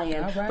a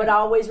lion, but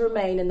always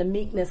remain in the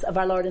meekness of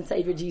our Lord and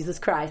Savior, Jesus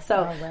Christ.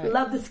 So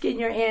love the skin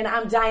you're in.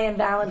 I'm Diane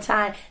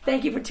Valentine.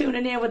 Thank you for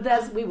tuning in with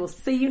us. We will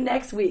see you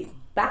next week.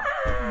 Bye.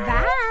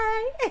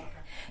 Bye.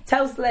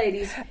 Toast,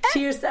 ladies.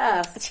 Cheers to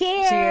us.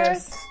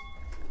 Cheers.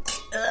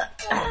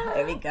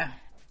 There we go.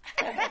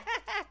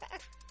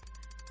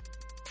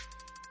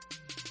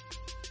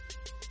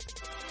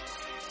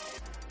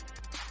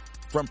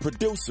 From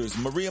producers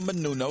Maria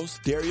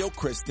Menounos, Dario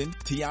Kristen,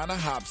 Tiana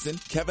Hobson,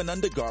 Kevin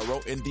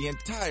Undergaro, and the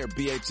entire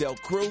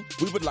BHL crew,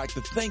 we would like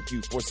to thank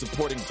you for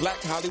supporting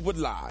Black Hollywood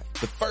Live,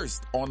 the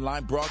first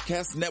online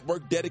broadcast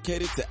network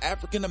dedicated to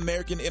African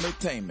American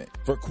entertainment.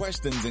 For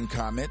questions and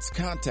comments,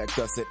 contact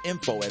us at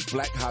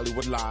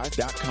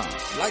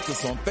info@blackhollywoodlive.com. Like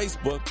us on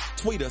Facebook,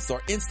 tweet us, or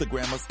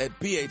Instagram us at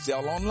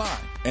BHL Online.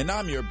 And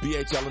I'm your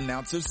BHL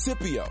announcer,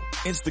 Scipio.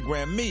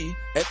 Instagram me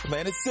at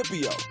Planet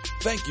Scipio.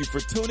 Thank you for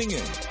tuning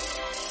in.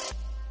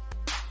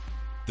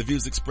 The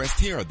views expressed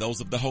here are those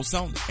of the host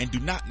only and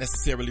do not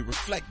necessarily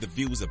reflect the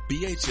views of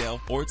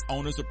BHL or its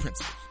owners or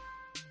principals.